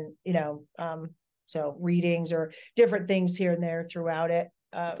stuff and, so readings or different things here and there throughout it,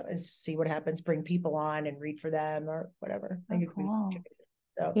 and see what happens, bring people on and read for them or whatever. Cool.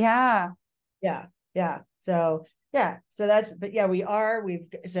 So, yeah. So that's, but yeah,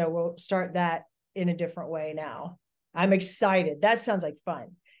 we'll start that in a different way now. I'm excited. That sounds like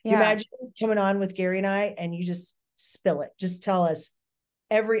fun. Yeah. You imagine coming on with Gary and I, and you just spill it. Just tell us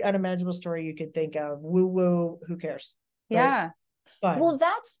every unimaginable story you could think of. Woo woo. Who cares? Yeah. Right? Fun. Well,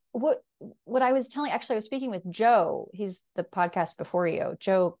 that's what I was telling. Actually, I was speaking with Joe. He's the podcast before you,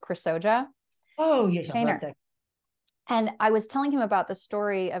 Joe Crisoja. Oh, yeah. I love that. And I was telling him about the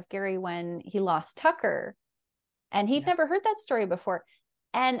story of Gary when he lost Tucker, and he'd never heard that story before.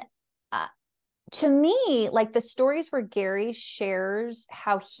 And to me, like the stories where Gary shares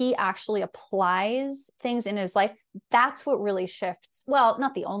how he actually applies things in his life, that's what really shifts. Well,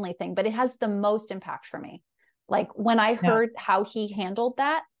 not the only thing, but it has the most impact for me. Like when I heard how he handled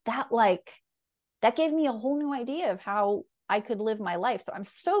that gave me a whole new idea of how I could live my life. So I'm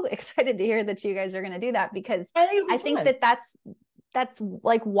so excited to hear that you guys are going to do that, because I think that's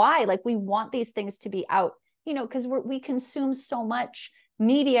like why, like we want these things to be out, you know, because we consume so much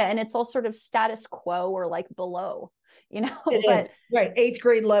media and it's all sort of status quo or like below, you know. It is. Right. 8th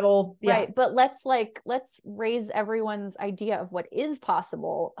grade level. Yeah. Right. But let's raise everyone's idea of what is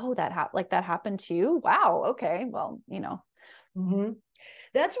possible. Oh, that happened to you. Wow. Okay. Well, you know. Mm-hmm.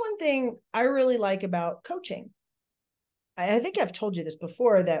 That's one thing I really like about coaching. I think I've told you this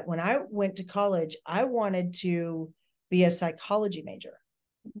before, that when I went to college, I wanted to be a psychology major.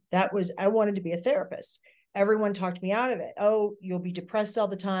 I wanted to be a therapist. Everyone talked me out of it. Oh, you'll be depressed all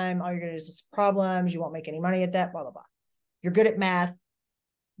the time. All you're going to do is problems. You won't make any money at that, blah, blah, blah. You're good at math,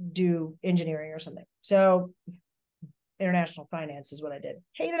 do engineering or something. So international finance is what I did.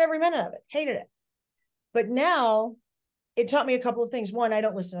 Hated every minute of it. Hated it. But now it taught me a couple of things. One, I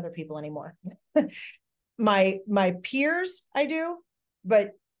don't listen to other people anymore. my peers, I do,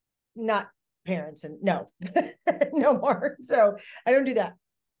 but not parents, and no, no more. So I don't do that.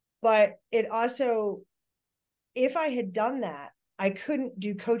 But it also, if I had done that, I couldn't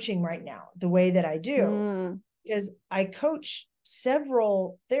do coaching right now the way that I do, because I coach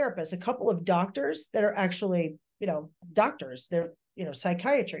several therapists, a couple of doctors that are actually, doctors, they're,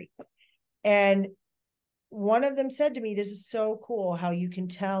 psychiatry. And one of them said to me, this is so cool how you can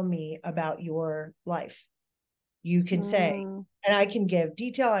tell me about your life. You can say, and I can give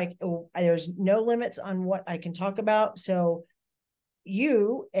detail. There's no limits on what I can talk about. So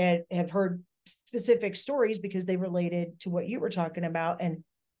you have heard specific stories because they related to what you were talking about. And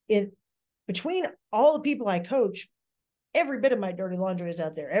between all the people I coach, every bit of my dirty laundry is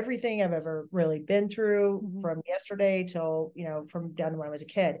out there. Everything I've ever really been through, from yesterday till, from down to when I was a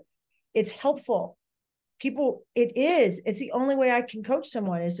kid. It's helpful. It's the only way I can coach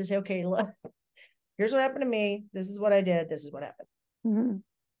someone, is to say, okay, look, here's what happened to me. This is what I did. This is what happened.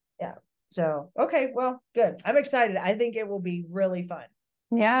 Yeah. So, okay, well, good. I'm excited. I think it will be really fun.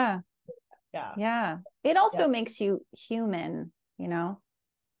 Yeah. Yeah. Yeah. It also makes you human,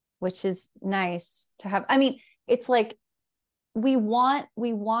 which is nice to have. I mean, it's like we want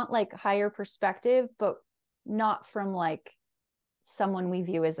like higher perspective, but not from like someone we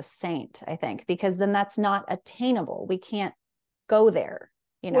view as a saint, I think, because then that's not attainable. We can't go there.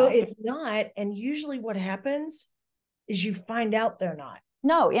 Well, it's not. And usually what happens is you find out they're not.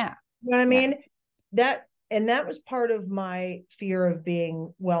 No, yeah. You know what I mean? That was part of my fear of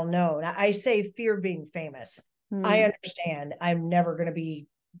being well known. I say fear of being famous. I understand I'm never going to be,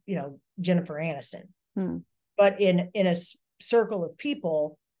 Jennifer Aniston. But in a circle of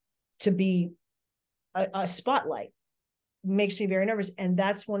people, to be a spotlight makes me very nervous. And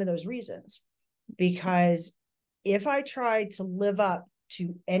that's one of those reasons, because if I try to live up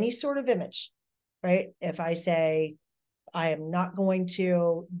to any sort of image, right? If I say, I am not going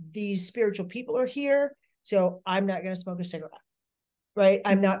to, these spiritual people are here, so I'm not going to smoke a cigarette, right?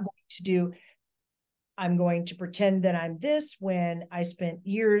 I'm going to pretend that I'm this when I spent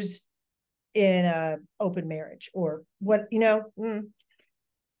years in a open marriage, or what,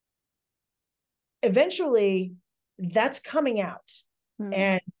 eventually that's coming out.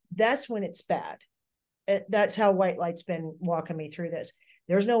 And that's when it's bad. That's how White Light's been walking me through this.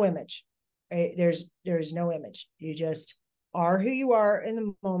 There's no image, right? There's no image. You just are who you are in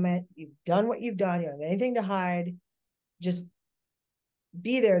the moment. You've done what you've done. You don't have anything to hide. Just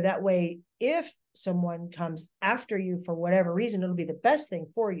be there. That way, if someone comes after you for whatever reason, it'll be the best thing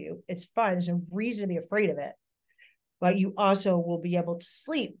for you. It's fine. There's no reason to be afraid of it. But you also will be able to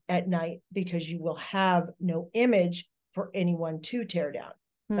sleep at night because you will have no image for anyone to tear down,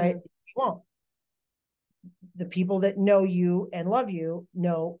 right? You won't. The people that know you and love you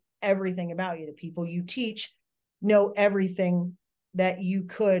know everything about you. The people you teach know everything that you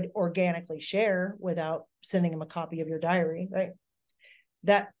could organically share without sending them a copy of your diary, right?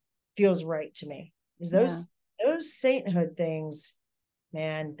 That feels right to me. Is those sainthood things,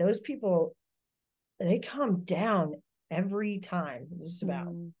 man, those people, they come down every time, just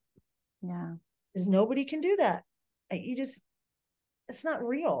about. Yeah. Because nobody can do that. It's not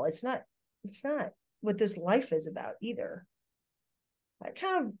real. It's not what this life is about either. I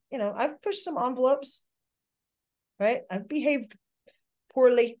kind of, I've pushed some envelopes, right? I've behaved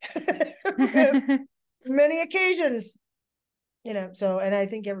poorly many occasions, so, and I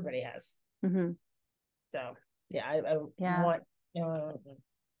think everybody has. Mm-hmm. So yeah, I want,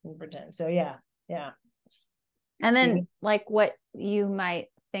 pretend. So yeah. And then like what you might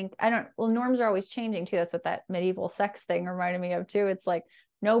think, norms are always changing too. That's what that medieval sex thing reminded me of too. It's like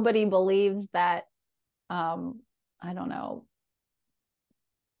nobody believes that, I don't know,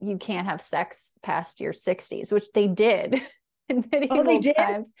 you can't have sex past your 60s, which they did in medieval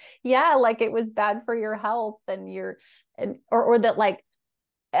times. Yeah, like it was bad for your health and or that, like,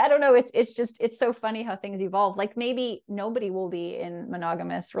 I don't know, it's so funny how things evolve. Like maybe nobody will be in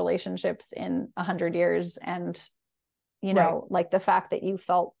monogamous relationships in 100 years, and like the fact that you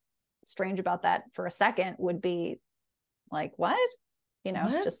felt strange about that for a second would be like, what?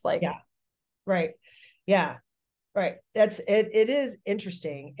 Just like, yeah, right. Yeah, right. That's it. It is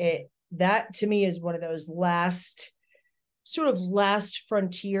interesting. That to me is one of those last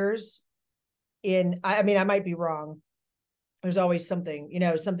frontiers I mean, I might be wrong. There's always something,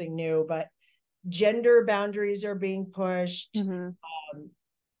 something new, but gender boundaries are being pushed.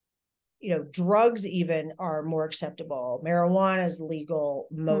 Drugs even are more acceptable. Marijuana is legal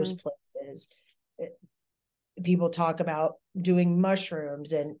most places. People talk about doing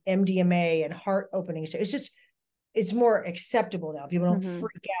mushrooms and MDMA and heart opening. So it's more acceptable now. People don't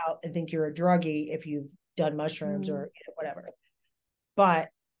freak out and think you're a druggie if you've done mushrooms or whatever. But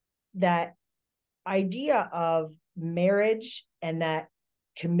that idea of marriage and that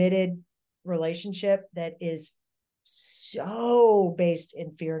committed relationship that is so based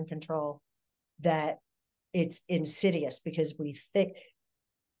in fear and control that it's insidious, because we think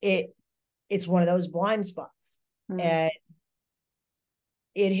it's one of those blind spots. And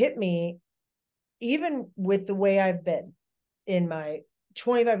it hit me even with the way I've been in my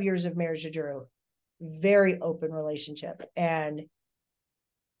 25 years of marriage to Drew, very open relationship. And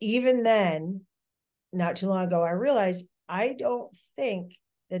even then, not too long ago, I realized I don't think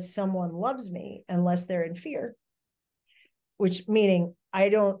that someone loves me unless they're in fear, which meaning I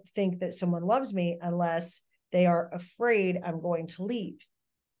don't think that someone loves me unless they are afraid I'm going to leave,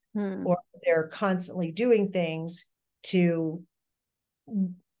 or they're constantly doing things to,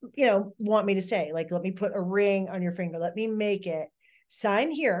 want me to stay. Like, let me put a ring on your finger. Let me make it,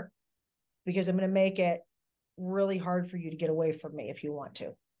 sign here, because I'm going to make it really hard for you to get away from me if you want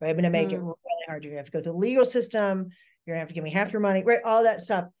to. Right? I'm going to make it really hard. You're going to have to go through the legal system. You're going to have to give me half your money, right? All that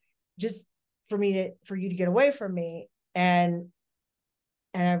stuff, just for you to get away from me. And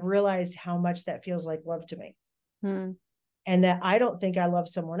I've realized how much that feels like love to me. And that I don't think I love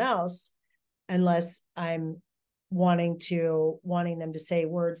someone else unless I'm wanting them to say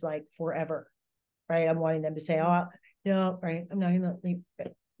words like forever, right? I'm wanting them to say, oh, no, right, I'm not going to leave.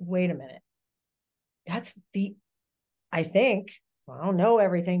 Wait a minute. I think, well, I don't know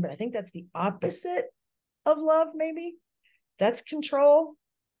everything, but I think that's the opposite of love, maybe. That's control.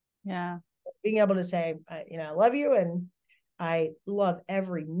 Yeah. Being able to say, I love you, and I love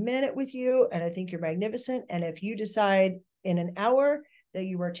every minute with you, and I think you're magnificent. And if you decide in an hour that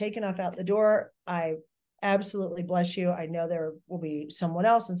you are taken off out the door, I absolutely bless you. I know there will be someone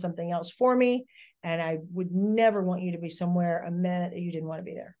else and something else for me, and I would never want you to be somewhere a minute that you didn't want to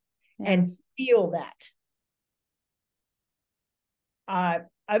be there. And feel that. I've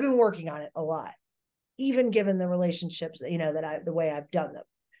been working on it a lot, even given the relationships, the way I've done them.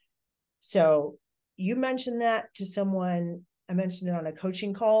 So you mentioned that to someone. I mentioned it on a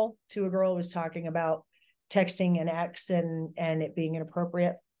coaching call to a girl who was talking about texting an ex and it being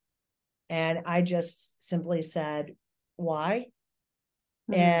inappropriate. And I just simply said, why?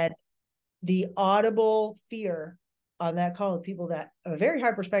 And the audible fear on that call of people that have a very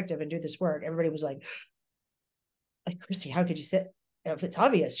high perspective and do this work, everybody was like, Christy, how could you say, if it's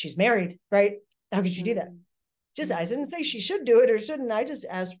obvious she's married, right? How could you do that? I didn't say she should do it or shouldn't. I just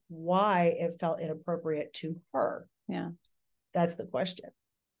asked why it felt inappropriate to her. Yeah. That's the question.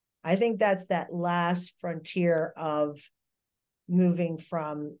 I think that's that last frontier of moving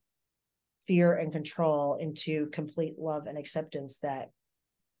from fear and control into complete love and acceptance that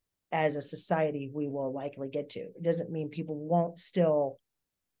as a society we will likely get to. It doesn't mean people won't still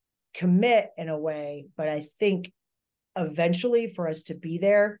commit in a way, but I think eventually for us to be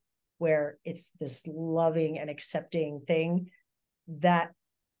there where it's this loving and accepting thing, that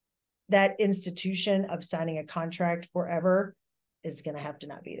institution of signing a contract forever is going to have to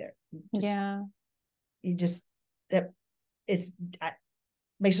not be there. Yeah. You just, that it's,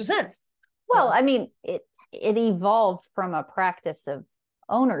 makes no sense. Well, I mean, it evolved from a practice of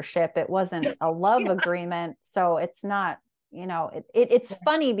ownership. It wasn't a love agreement. So it's not, it's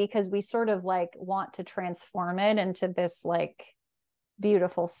funny because we sort of like want to transform it into this like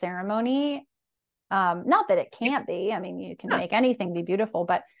beautiful ceremony. Not that it can't be. I mean, you can make anything be beautiful,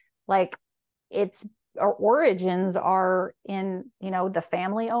 but like its origins are in, the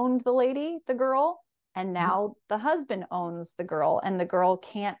family owned the lady, the girl, and now the husband owns the girl, and the girl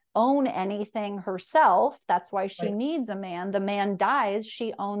can't own anything herself. That's why she needs a man. The man dies,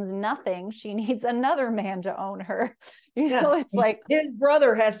 she owns nothing. She needs another man to own her. It's like his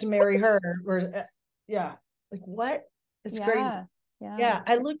brother has to marry her. Or like what? It's crazy. Yeah.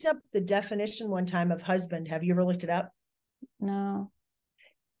 I looked up the definition one time of husband. Have you ever looked it up? No.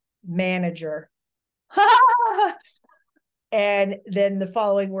 Manager. And then the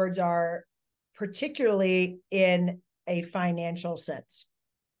following words are particularly in a financial sense.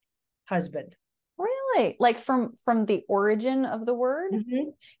 Husband. Really? Like from the origin of the word? Mm-hmm.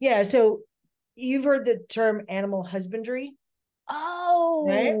 Yeah. So you've heard the term animal husbandry. Oh,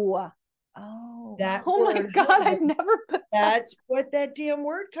 right? That my God, husband, I've never put that's what that damn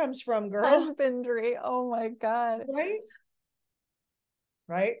word comes from, girl. Husbandry. Oh my God.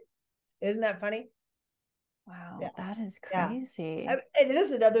 Right? Isn't that funny? Wow, that is crazy. And this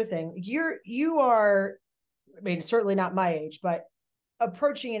is another thing. You are, I mean, certainly not my age, but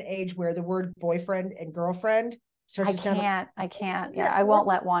approaching an age where the word boyfriend and girlfriend starts to sound. I can't. Yeah, I won't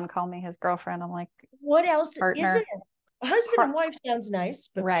let Juan call me his girlfriend. I'm like, what else partner. is it? Husband and wife sounds nice,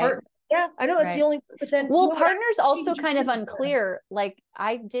 but partner. Yeah, I know that's the only. But then, partner's also kind of unclear. Like,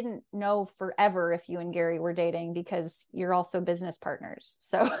 I didn't know forever if you and Gary were dating because you're also business partners.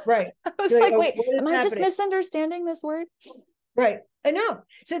 So I was like, wait, am I just misunderstanding this word? Right. I know.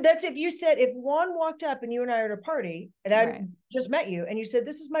 So that's if Juan walked up and you and I are at a party and I just met you and you said,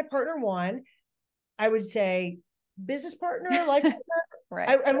 "This is my partner, Juan," I would say, "Business partner, life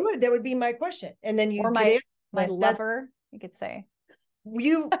partner." I would. That would be my question. And then you my lover, you could say.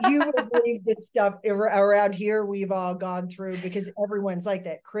 You would believe this stuff around here we've all gone through because everyone's like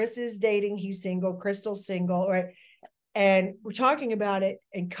that. Chris is dating, he's single, Crystal's single, right? And we're talking about it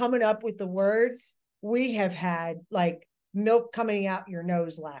and coming up with the words. We have had like milk coming out your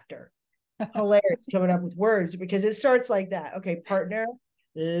nose laughter. Hilarious coming up with words because it starts like that. Okay, partner,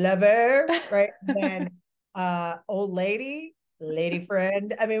 lover, right? And then old lady, lady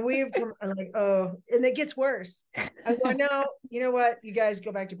friend. I mean, we've come like, oh, and it gets worse. I go, no, you know what? You guys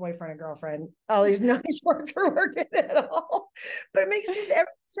go back to boyfriend and girlfriend. All these nice words are working at all. But it makes these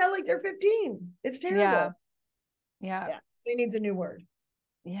sound like they're 15. It's terrible. Yeah. He needs a new word.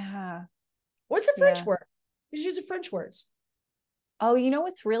 Yeah. What's a French word? Just use the French words. Oh, you know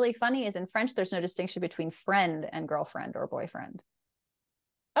what's really funny is in French, there's no distinction between friend and girlfriend or boyfriend.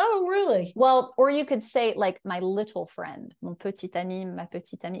 Oh, really? Well, or you could say like my little friend, mon petit ami, ma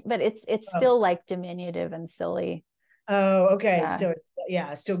petite amie, but it's still like diminutive and silly. Oh, okay. So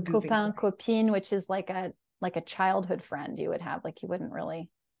it's still goofy. Copain, copine, which is like a childhood friend you would have. Like you wouldn't really.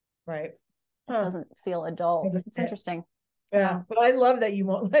 Right. It doesn't feel adult. It's interesting. Yeah, but I love that you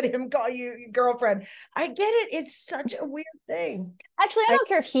won't let him call you your girlfriend. I get it. It's such a weird thing. Actually, I don't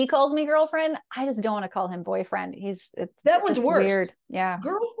care if he calls me girlfriend. I just don't want to call him boyfriend. That one's worse. Weird. Yeah.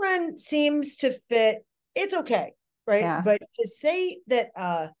 Girlfriend seems to fit. It's okay. Right. Yeah. But to say that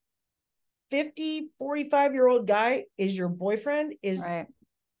 45-year-old guy is your boyfriend is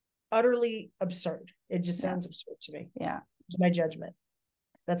utterly absurd. It just sounds absurd to me. Yeah. It's my judgment.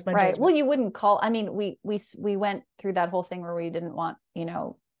 That's my judgment. Well, you wouldn't call. I mean, we went through that whole thing where we didn't want,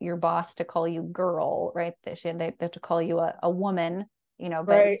 your boss to call you girl, right? They have to call you a woman,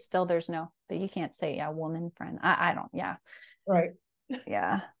 but still there's no, but you can't say woman friend. I don't. Yeah. Right.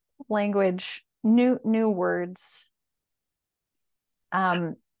 Yeah. Language, new words. We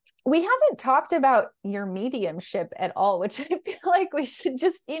haven't talked about your mediumship at all, which I feel like we should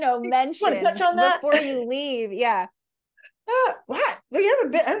just, mention before you leave. Yeah. What? We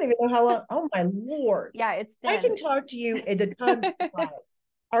haven't been, I don't even know how long. Oh my Lord. Yeah, it's been. I can talk to you at the time flies.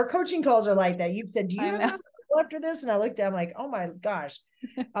 Our coaching calls are like that. You've said, do you have after this? And I looked down, I'm like, oh my gosh.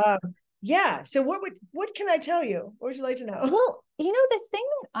 Yeah. So what can I tell you? What would you like to know? Well, the thing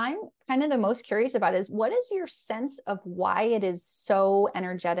that I'm kind of the most curious about is what is your sense of why it is so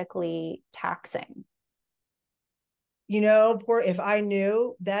energetically taxing? If I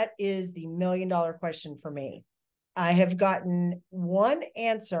knew, that is the $1 million question for me. I have gotten one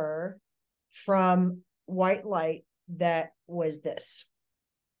answer from white light that was this.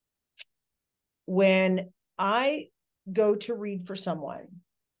 When I go to read for someone,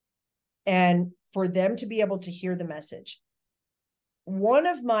 and for them to be able to hear the message. One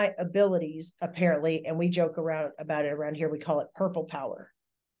of my abilities, apparently, and we joke around about it around here, we call it purple power,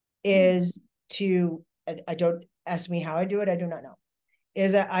 is to, I don't ask me how I do it, I do not know,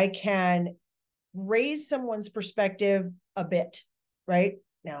 is that I can raise someone's perspective a bit, right?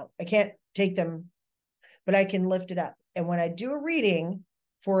 Now, I can't take them, but I can lift it up. And when I do a reading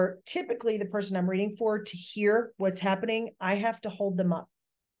for typically the person I'm reading for to hear what's happening, I have to hold them up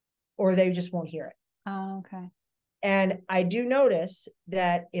or they just won't hear it. Oh, okay. And I do notice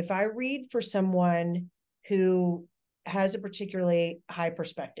that if I read for someone who has a particularly high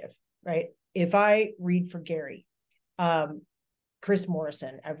perspective, right? If I read for Gary, Chris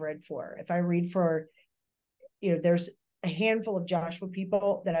Morrison, I've read for. If I read for, there's a handful of Joshua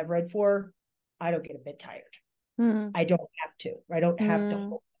people that I've read for, I don't get a bit tired. I don't have to. I don't have to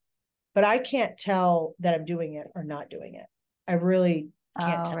hold. But I can't tell that I'm doing it or not doing it. I really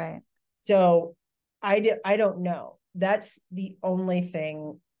can't tell. Right. So I don't know. That's the only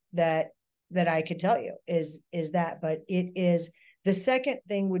thing that I could tell you is that. But it is, the second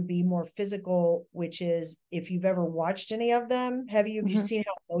thing would be more physical, which is if you've ever watched any of them, have you seen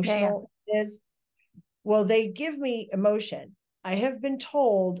how emotional it is? Well, they give me emotion. I have been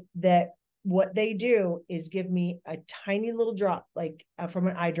told that what they do is give me a tiny little drop, like from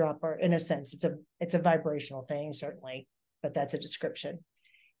an eyedropper, in a sense. It's a vibrational thing, certainly, but that's a description.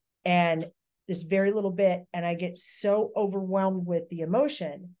 And this very little bit, and I get so overwhelmed with the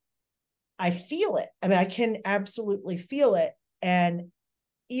emotion. I feel it. I mean, I can absolutely feel it. And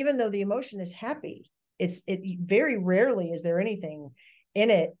even though the emotion is happy, it very rarely is there anything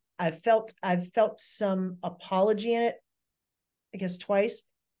in it. I've felt some apology in it, I guess twice,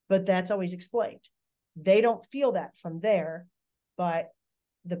 but that's always explained. They don't feel that from there, but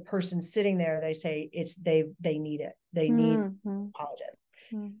the person sitting there, they say they need it. They need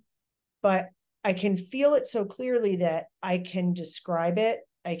apology. But I can feel it so clearly that I can describe it.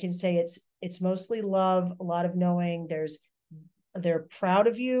 I can say it's mostly love, a lot of knowing. They're proud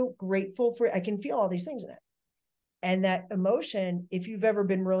of you, grateful for it. I can feel all these things in it. And that emotion, if you've ever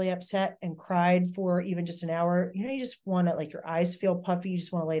been really upset and cried for even just an hour, you just want to, like, your eyes feel puffy, you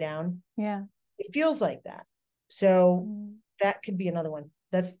just want to lay down. Yeah. It feels like that. So that could be another one.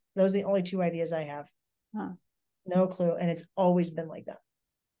 Those are the only two ideas I have. No clue. And it's always been like that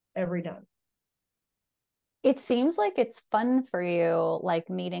every time. It seems like it's fun for you, like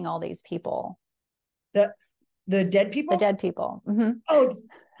meeting all these people. The dead people? The dead people. Oh,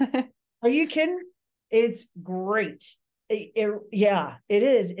 are you kidding? It's great. Yeah, it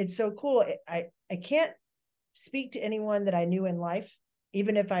is. It's so cool. I can't speak to anyone that I knew in life,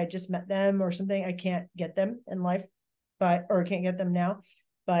 even if I just met them or something. I can't get them in life, or can't get them now.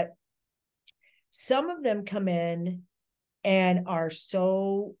 But some of them come in and have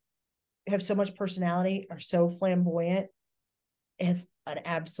so much personality, are so flamboyant. It's an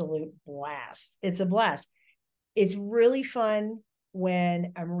absolute blast. It's a blast. It's really fun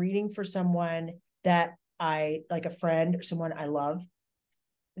when I'm reading for someone that I like, a friend or someone I love.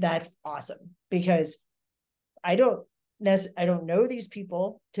 That's awesome, because I don't know these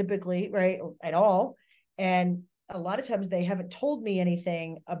people typically, right, at all. And a lot of times they haven't told me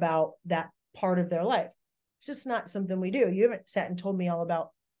anything about that part of their life. It's just not something we do. You haven't sat and told me all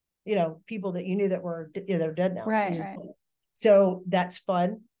about, people that you knew that were, they're dead now. Right. So that's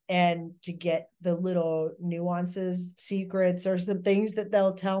fun. And to get the little nuances, secrets, or some things that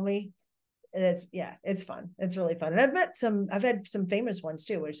they'll tell me, it's fun. It's really fun. And I've had some famous ones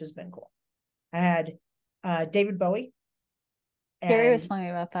too, which has been cool. I had David Bowie. Gary was telling me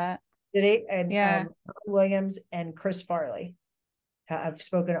about that. Did he? And Williams and Chris Farley. I've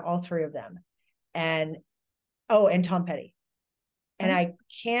spoken to all three of them. And Tom Petty. And I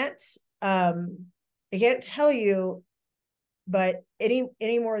can't tell you, but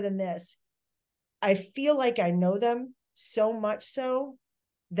any more than this, I feel like I know them so much so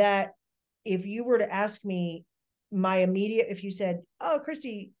that if you were to ask me if you said, "Oh,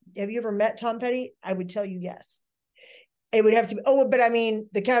 Christy, have you ever met Tom Petty?" I would tell you yes. It would have to be, but I mean,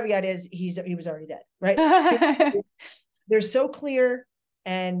 the caveat is he was already dead, right? They're so clear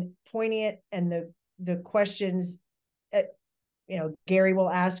and poignant, and the questions that, Gary will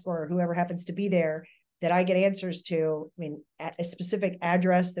ask, or whoever happens to be there, that I get answers to. I mean, a specific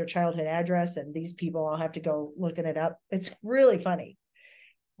address, their childhood address, and these people, I'll have to go looking it up. It's really funny.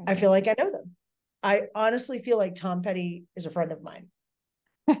 I feel like I know them. I honestly feel like Tom Petty is a friend of mine.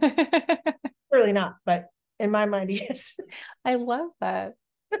 Really not, but in my mind, he is. I love that.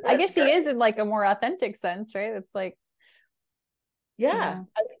 I guess great. He is in like a more authentic sense, right? It's like,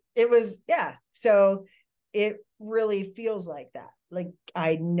 it was, so it really feels like that. Like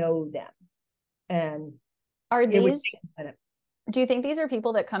I know them. And Are it would these, do you think these are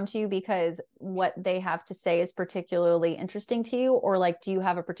people that come to you because what they have to say is particularly interesting to you? Or like, do you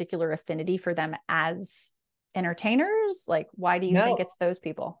have a particular affinity for them as entertainers? Like, why do you think it's those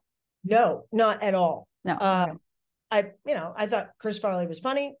people? No, not at all. No. Okay. I thought Chris Farley was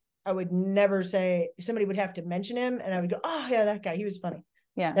funny. I would never say, somebody would have to mention him and I would go, oh yeah, that guy, he was funny.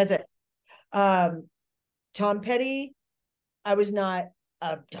 Yeah. That's it. Tom Petty, I was not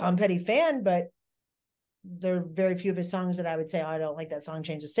a Tom Petty fan, but there are very few of his songs that I would say, oh, I don't like that song,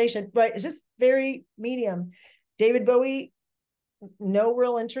 change the station. But it's just very medium. David Bowie, no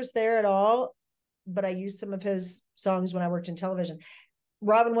real interest there at all. But I used some of his songs when I worked in television.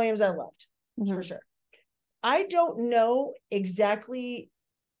 Robin Williams, I loved, for sure. I don't know exactly.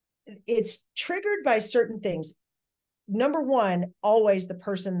 It's triggered by certain things. Number one, always the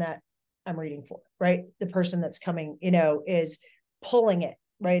person that I'm reading for, right? The person that's coming, is pulling it,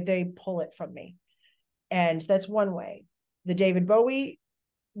 right? They pull it from me. And that's one way. The David Bowie,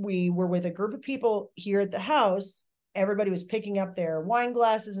 we were with a group of people here at the house. Everybody was picking up their wine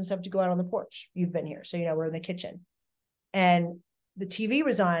glasses and stuff to go out on the porch. You've been here. So, we're in the kitchen. And the TV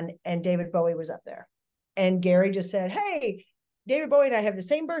was on and David Bowie was up there. And Gary just said, hey, David Bowie and I have the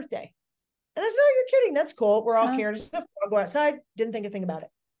same birthday. And I said, oh, you're kidding. That's cool. We're all caring stuff. I'll go outside. Didn't think a thing about it.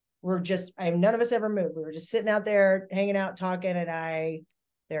 None of us ever moved. We were just sitting out there, hanging out, talking. And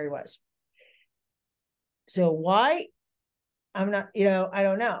there he was. So why? I'm not, I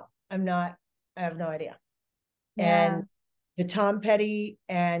don't know. I have no idea. Yeah. And the Tom Petty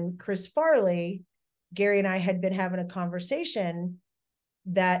and Chris Farley, Gary and I had been having a conversation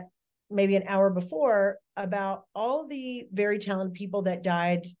that maybe an hour before about all the very talented people that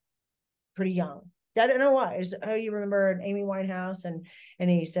died pretty young. I don't know why. You remember Amy Winehouse, and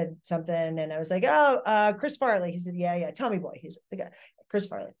he said something, and I was like, Chris Farley. He said, yeah, Tommy Boy. He's the guy, Chris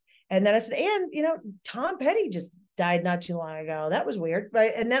Farley. And then I said, and Tom Petty just died not too long ago. That was weird,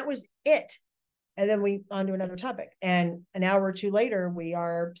 right? And that was it. And then we on to another topic. And an hour or two later, we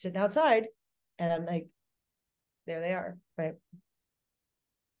are sitting outside, and I'm like, there they are, right?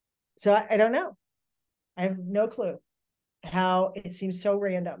 So I don't know. I have no clue how it seems so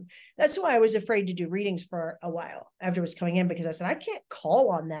random. That's why I was afraid to do readings for a while after it was coming in, because I said, I can't call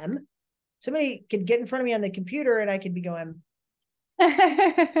on them. Somebody could get in front of me on the computer and I could be going,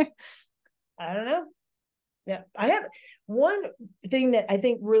 I don't know. Yeah. I have one thing that I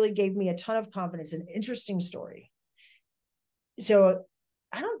think really gave me a ton of confidence, an interesting story. So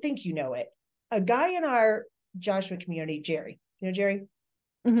I don't think you know it. A guy in our Joshua community, Jerry, Jerry?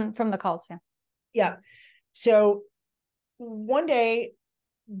 From the calls. Yeah. Yeah. So one day,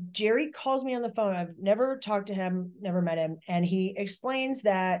 Jerry calls me on the phone. I've never talked to him, never met him. And he explains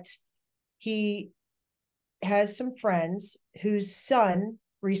that he has some friends whose son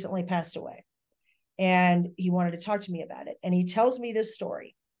recently passed away. And he wanted to talk to me about it. And he tells me this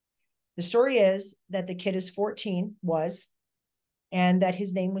story. The story is that the kid is 14, and that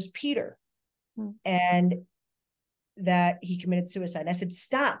his name was Peter. And that he committed suicide. And I said,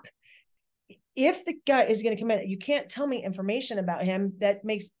 stop. If the guy is going to commit, you can't tell me information about him that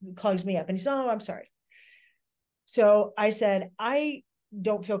clogs me up. And he said, oh, I'm sorry. So I said, I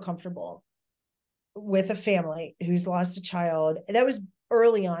don't feel comfortable with a family who's lost a child. That was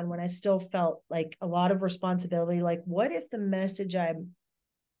early on when I still felt like a lot of responsibility. Like, what if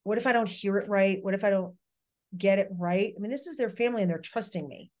what if I don't hear it right? What if I don't get it right? I mean, this is their family and they're trusting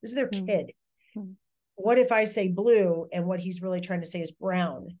me. This is their kid. What if I say blue and what he's really trying to say is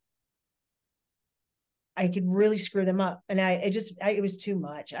brown? I could really screw them up. And it was too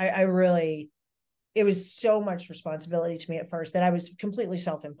much. It was so much responsibility to me at first that I was completely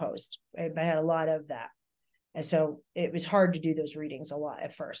self-imposed. I had a lot of that. And so it was hard to do those readings a lot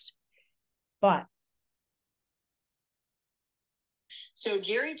at first. But so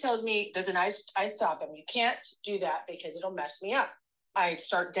Jerry tells me, I stop him. You can't do that because it'll mess me up. I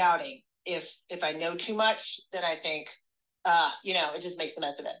start doubting. If I know too much, then I think, it just makes a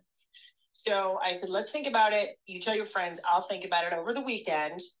mess of it. So I said, let's think about it. You tell your friends, I'll think about it over the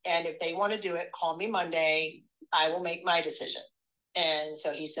weekend. And if they want to do it, call me Monday. I will make my decision. And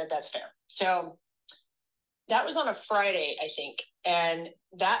so he said, that's fair. So that was on a Friday, I think. And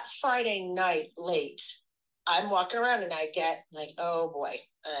that Friday night late, I'm walking around and I get like, oh boy.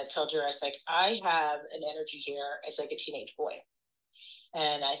 And I told her, I was like, I have an energy here. It's like a teenage boy.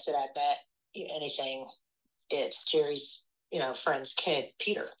 And I said, I bet anything it's Jerry's, friend's kid,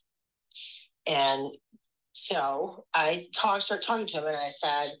 Peter. And so I start talking to him and I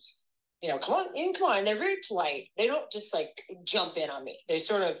said, come on. They're very polite. They don't just like jump in on me. They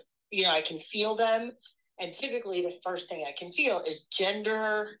sort of, I can feel them. And typically the first thing I can feel is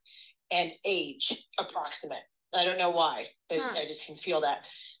gender and age approximate. I don't know why. I just can feel that.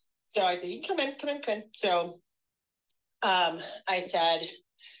 So I said, you can come in. So I said,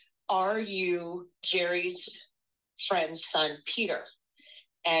 are you Jerry's friend's son, Peter?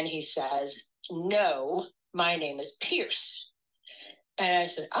 And he says, no, my name is Pierce. And I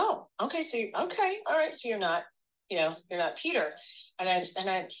said, oh, okay. So okay. All right. So you're not Peter. And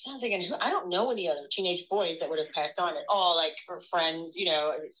I'm thinking, I don't know any other teenage boys that would have passed on at all, like her friends,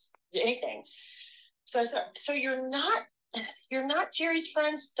 anything. So I said, so you're not Jerry's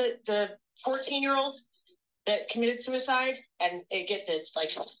friends, the 14-year-old that committed suicide? And they get this like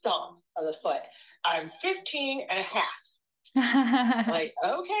stomp of the foot. I'm 15 and a half. Like,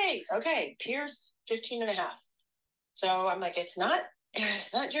 okay. Pierce, 15 and a half. So I'm like, it's not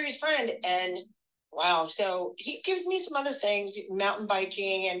Jerry's friend. And wow. So he gives me some other things, mountain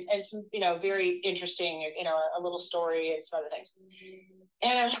biking and some, very interesting, a little story and some other things.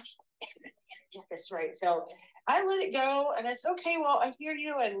 And I'm like, get this right. So I let it go and it's okay. Well, I hear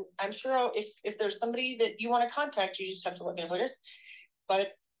you. And I'm sure if there's somebody that you want to contact, you just have to let me know who it is.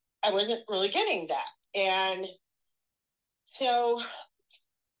 But I wasn't really getting that. And so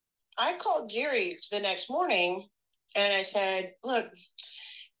I called Jerry the next morning and I said, look,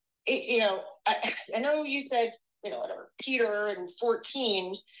 I know you said, whatever, Peter and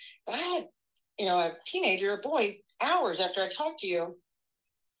 14, but I had, a teenager, a boy, hours after I talked to you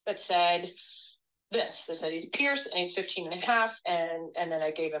that said this. They said he's Pierce and he's 15 and a half. And then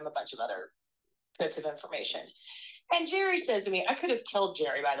I gave him a bunch of other bits of information. And Jerry says to me, I could have killed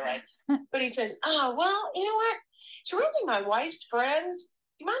Jerry, by the way, but he says, oh, well, you know what? You're really my wife's friends.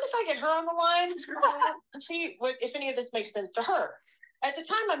 You mind if I get her on the line and see if any of this makes sense to her? At the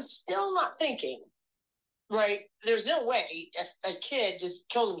time, I'm still not thinking, right? There's no way a kid just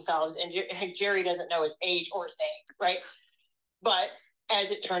killed themselves and Jerry doesn't know his age or thing, right? But as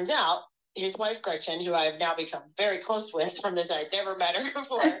it turns out, his wife, Gretchen, who I've now become very close with from this, I'd never met her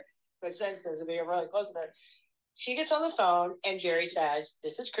before, but since this, we are really close with her. She gets on the phone and Jerry says,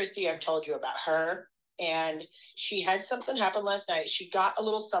 this is Christy. I've told you about her. And she had something happen last night. She got a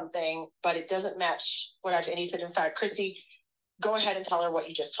little something, but it doesn't match what and he said, in fact, Christy, go ahead and tell her what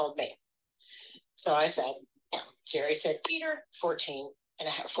you just told me. So I said, Jerry said, Peter, 14 and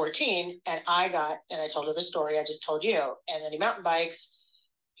a half, 14. And I told her the story I just told you. And then he mountain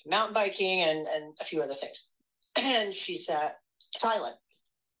biking and a few other things. And she sat silent.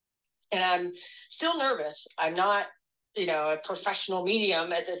 And I'm still nervous. I'm not, a professional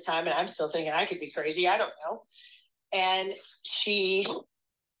medium at this time. And I'm still thinking I could be crazy. I don't know. And she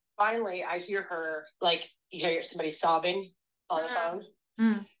finally, I hear her, like, you hear somebody sobbing on the phone.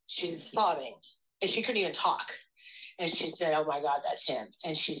 Mm. She's sobbing and she couldn't even talk. And she said, oh my God, that's him.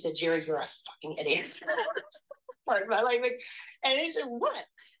 And she said, Jerry, you're a fucking idiot. Pardon my language. And he said, what?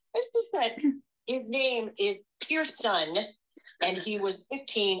 And she said, his name is Pierce's son. And he was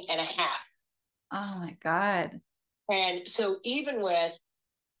 15 and a half. Oh my God. And so even with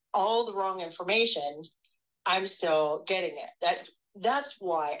all the wrong information, I'm still getting it. That's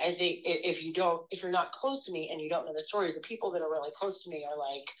why I think if you're not close to me and you don't know the stories, the people that are really close to me are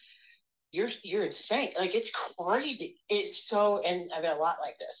like, you're insane. Like, it's crazy. It's so, and I've got a lot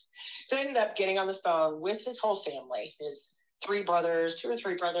like this. So I ended up getting on the phone with his whole family, his two or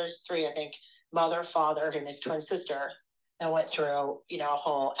three brothers, I think, mother, father, and his twin sister. And went through, a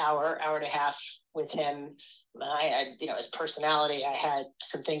whole hour and a half with him. I had, his personality. I had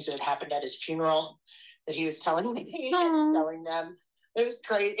some things that had happened at his funeral that he was telling me and telling them. It was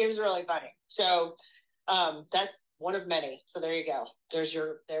great. It was really funny. So that's one of many. So there you go. There's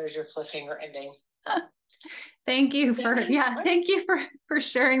your cliffhanger ending. Thank you for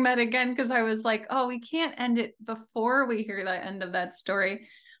sharing that again. Cause I was like, oh, we can't end it before we hear the end of that story.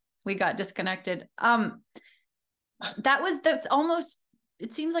 We got disconnected.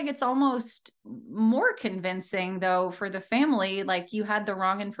 It seems like it's almost more convincing though for the family. Like, you had the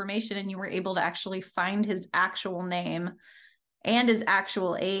wrong information and you were able to actually find his actual name and his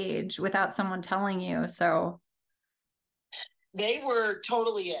actual age without someone telling you. So they were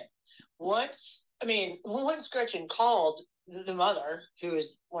totally in. Once Gretchen called the mother, who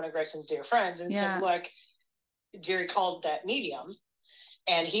is one of Gretchen's dear friends, and said, look, Jerry called that medium.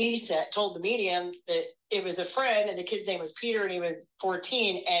 And he told the medium that it was a friend and the kid's name was Peter and he was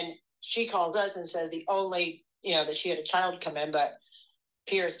 14. And she called us and said the only, that she had a child come in, but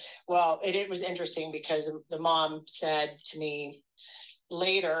Pierce. Well, it was interesting because the mom said to me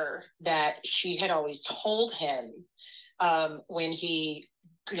later that she had always told him when he,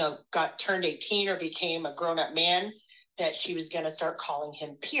 got turned 18 or became a grown-up man, that she was going to start calling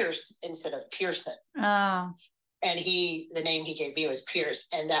him Pierce instead of Pearson. Oh. And the name he gave me was Pierce.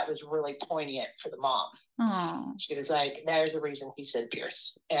 And that was really poignant for the mom. Oh. She was like, there's the reason he said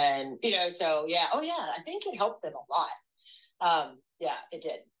Pierce. And, so yeah. Oh yeah. I think it helped them a lot. Yeah, it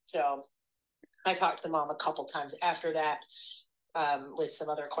did. So I talked to the mom a couple times after that, with some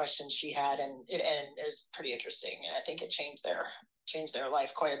other questions she had, and it was pretty interesting. And I think it changed their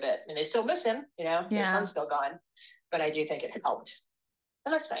life quite a bit. And they still miss him, their son's still gone, but I do think it helped.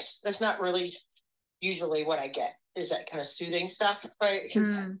 And that's nice. That's not really usually what I get, is that kind of soothing stuff, right? Because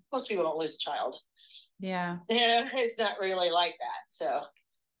most people don't lose a child. Yeah. Yeah, it's not really like that. So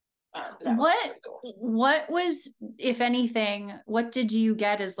what was, if anything, what did you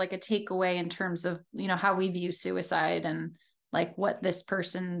get as like a takeaway in terms of, how we view suicide and like what this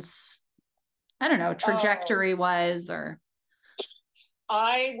person's, I don't know, trajectory was? Or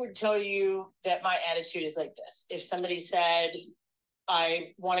I would tell you that my attitude is like this. If somebody said,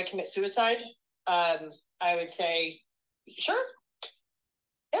 I want to commit suicide, I would say, sure.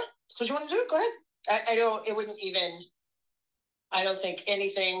 Yeah, that's what you want to do. Go ahead. I don't think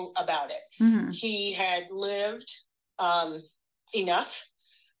anything about it. Mm-hmm. He had lived enough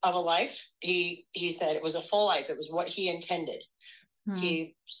of a life. He said it was a full life. It was what he intended. Mm-hmm.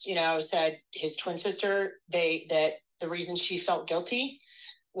 He, said his twin sister, that the reason she felt guilty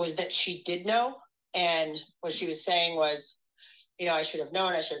was that she did know. And what she was saying was, I should have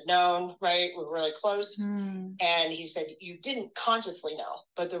known, right? We're really close. Mm. And he said, you didn't consciously know,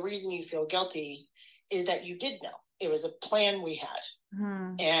 but the reason you feel guilty is that you did know. It was a plan we had.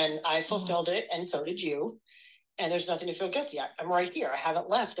 Mm. And I fulfilled it, and so did you. And there's nothing to feel guilty. I'm right here. I haven't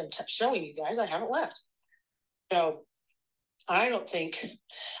left. I'm showing you guys I haven't left. So I don't think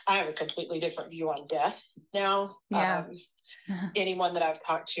I have a completely different view on death now. Yeah. Anyone that I've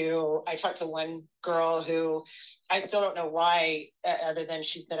talked to, I talked to one girl who I still don't know why, other than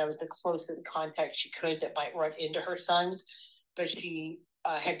she said I was the closest contact she could that might run into her sons, but she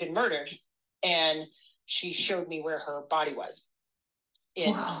had been murdered, and she showed me where her body was.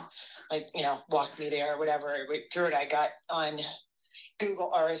 And walked me there or whatever. Drew and I got on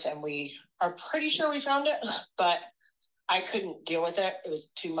Google Earth, and we are pretty sure we found it, but I couldn't deal with it. It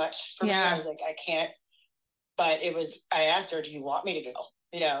was too much for me. I was like, I can't. But I asked her, do you want me to go,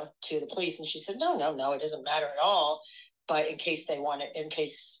 to the police? And she said, no, it doesn't matter at all. But in case they want it, in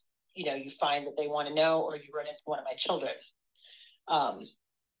case, you find that they want to know, or you run into one of my children,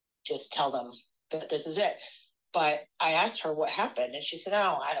 just tell them that this is it. But I asked her what happened, and she said,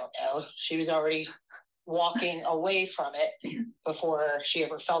 oh, I don't know. She was already walking away from it before she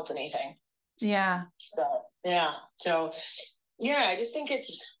ever felt anything. Yeah. So, I just think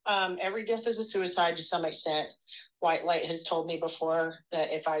it's every death is a suicide to some extent. White Light has told me before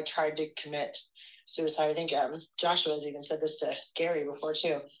that if I tried to commit suicide, I think Joshua has even said this to Gary before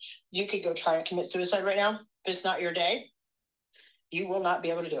too. You could go try and commit suicide right now. If it's not your day, you will not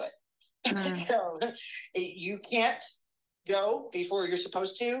be able to do it. Mm. So you can't go before you're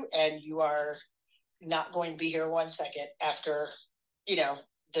supposed to, and you are not going to be here 1 second after,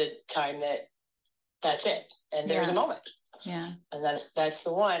 the time that's it. And there's a moment. Yeah. And that's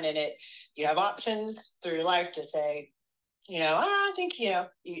the one. And you have options through your life to say, I think, I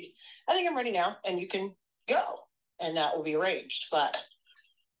think I'm ready now, and you can go, and that will be arranged. But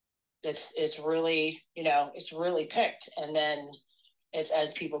it's really, it's really picked. And then it's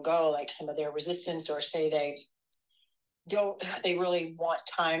as people go, like some of their resistance, or say they really want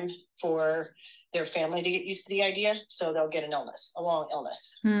time for their family to get used to the idea. So they'll get a long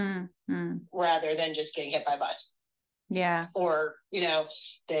illness, rather than just getting hit by a bus. Yeah. Or,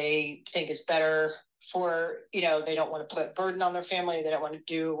 they think it's better for, they don't want to put burden on their family. They don't want to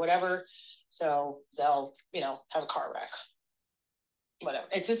do whatever. So they'll, have a car wreck. Whatever.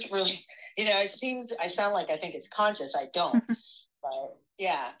 It's just really, I sound like I think it's conscious. I don't.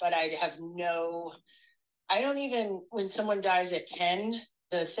 But I don't even, when someone dies at 10,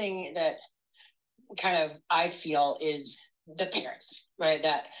 the thing that kind of I feel is the parents, right?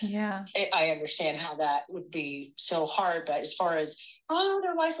 That I understand how that would be so hard, but as far as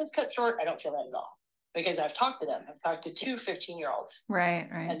their life was cut short, I don't feel that at all, because I've talked to them. I've talked to 2 15-year-olds, right,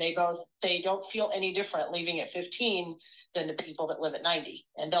 and they don't feel any different leaving at 15 than the people that live at 90,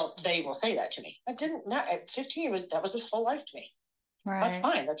 and they will say that to me. I didn't know at 15 that was a full life to me. Right, that's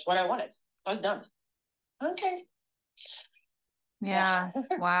fine. That's what I wanted. I was done. Okay. Yeah.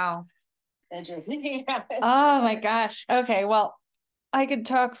 Wow. Interesting. Oh my gosh. Okay. Well, I could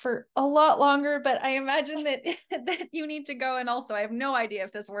talk for a lot longer, but I imagine that you need to go. And also, I have no idea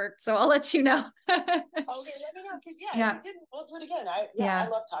if this worked, so I'll let you know. Okay, let me know, because if you didn't, we'll do it again. I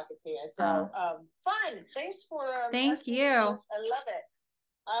love talking to you. So fun. Thanks for thank you. I love it.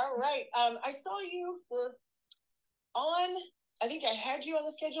 All right. I saw you I think I had you on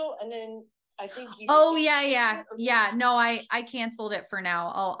the schedule, and then I think you. Oh yeah. No, I canceled it for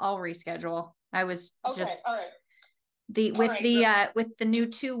now. I'll reschedule. I was just all right. With the new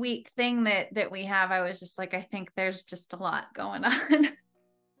 2-week thing that we have, I was just like, I think there's just a lot going on.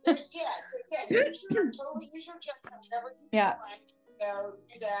 Totally use your judgment. Never Yeah.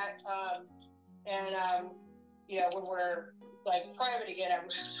 Do that. When we're like private again, I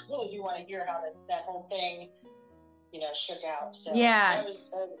really do want to hear how that whole thing, shook out. So yeah, that was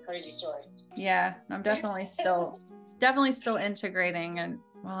a crazy story. Yeah, I'm definitely still integrating, and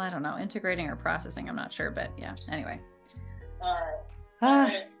well, I don't know, integrating or processing. I'm not sure, but yeah. Anyway. All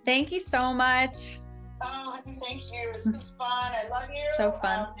right. Thank you so much. Oh, thank you. This was fun. I love you. So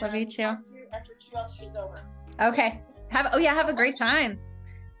fun. Love you too. After QLT is over. Okay. Have a great time.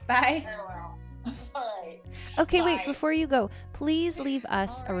 Bye. All right. Okay, Bye. wait, before you go, please leave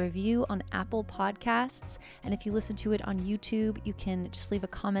us a review on Apple Podcasts. And if you listen to it on YouTube, you can just leave a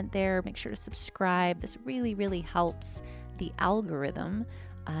comment there. Make sure to subscribe. This really, really helps the algorithm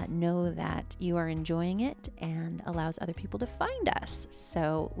know that you are enjoying it and allows other people to find us.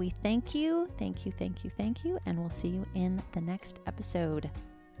 So we thank you, and we'll see you in the next episode.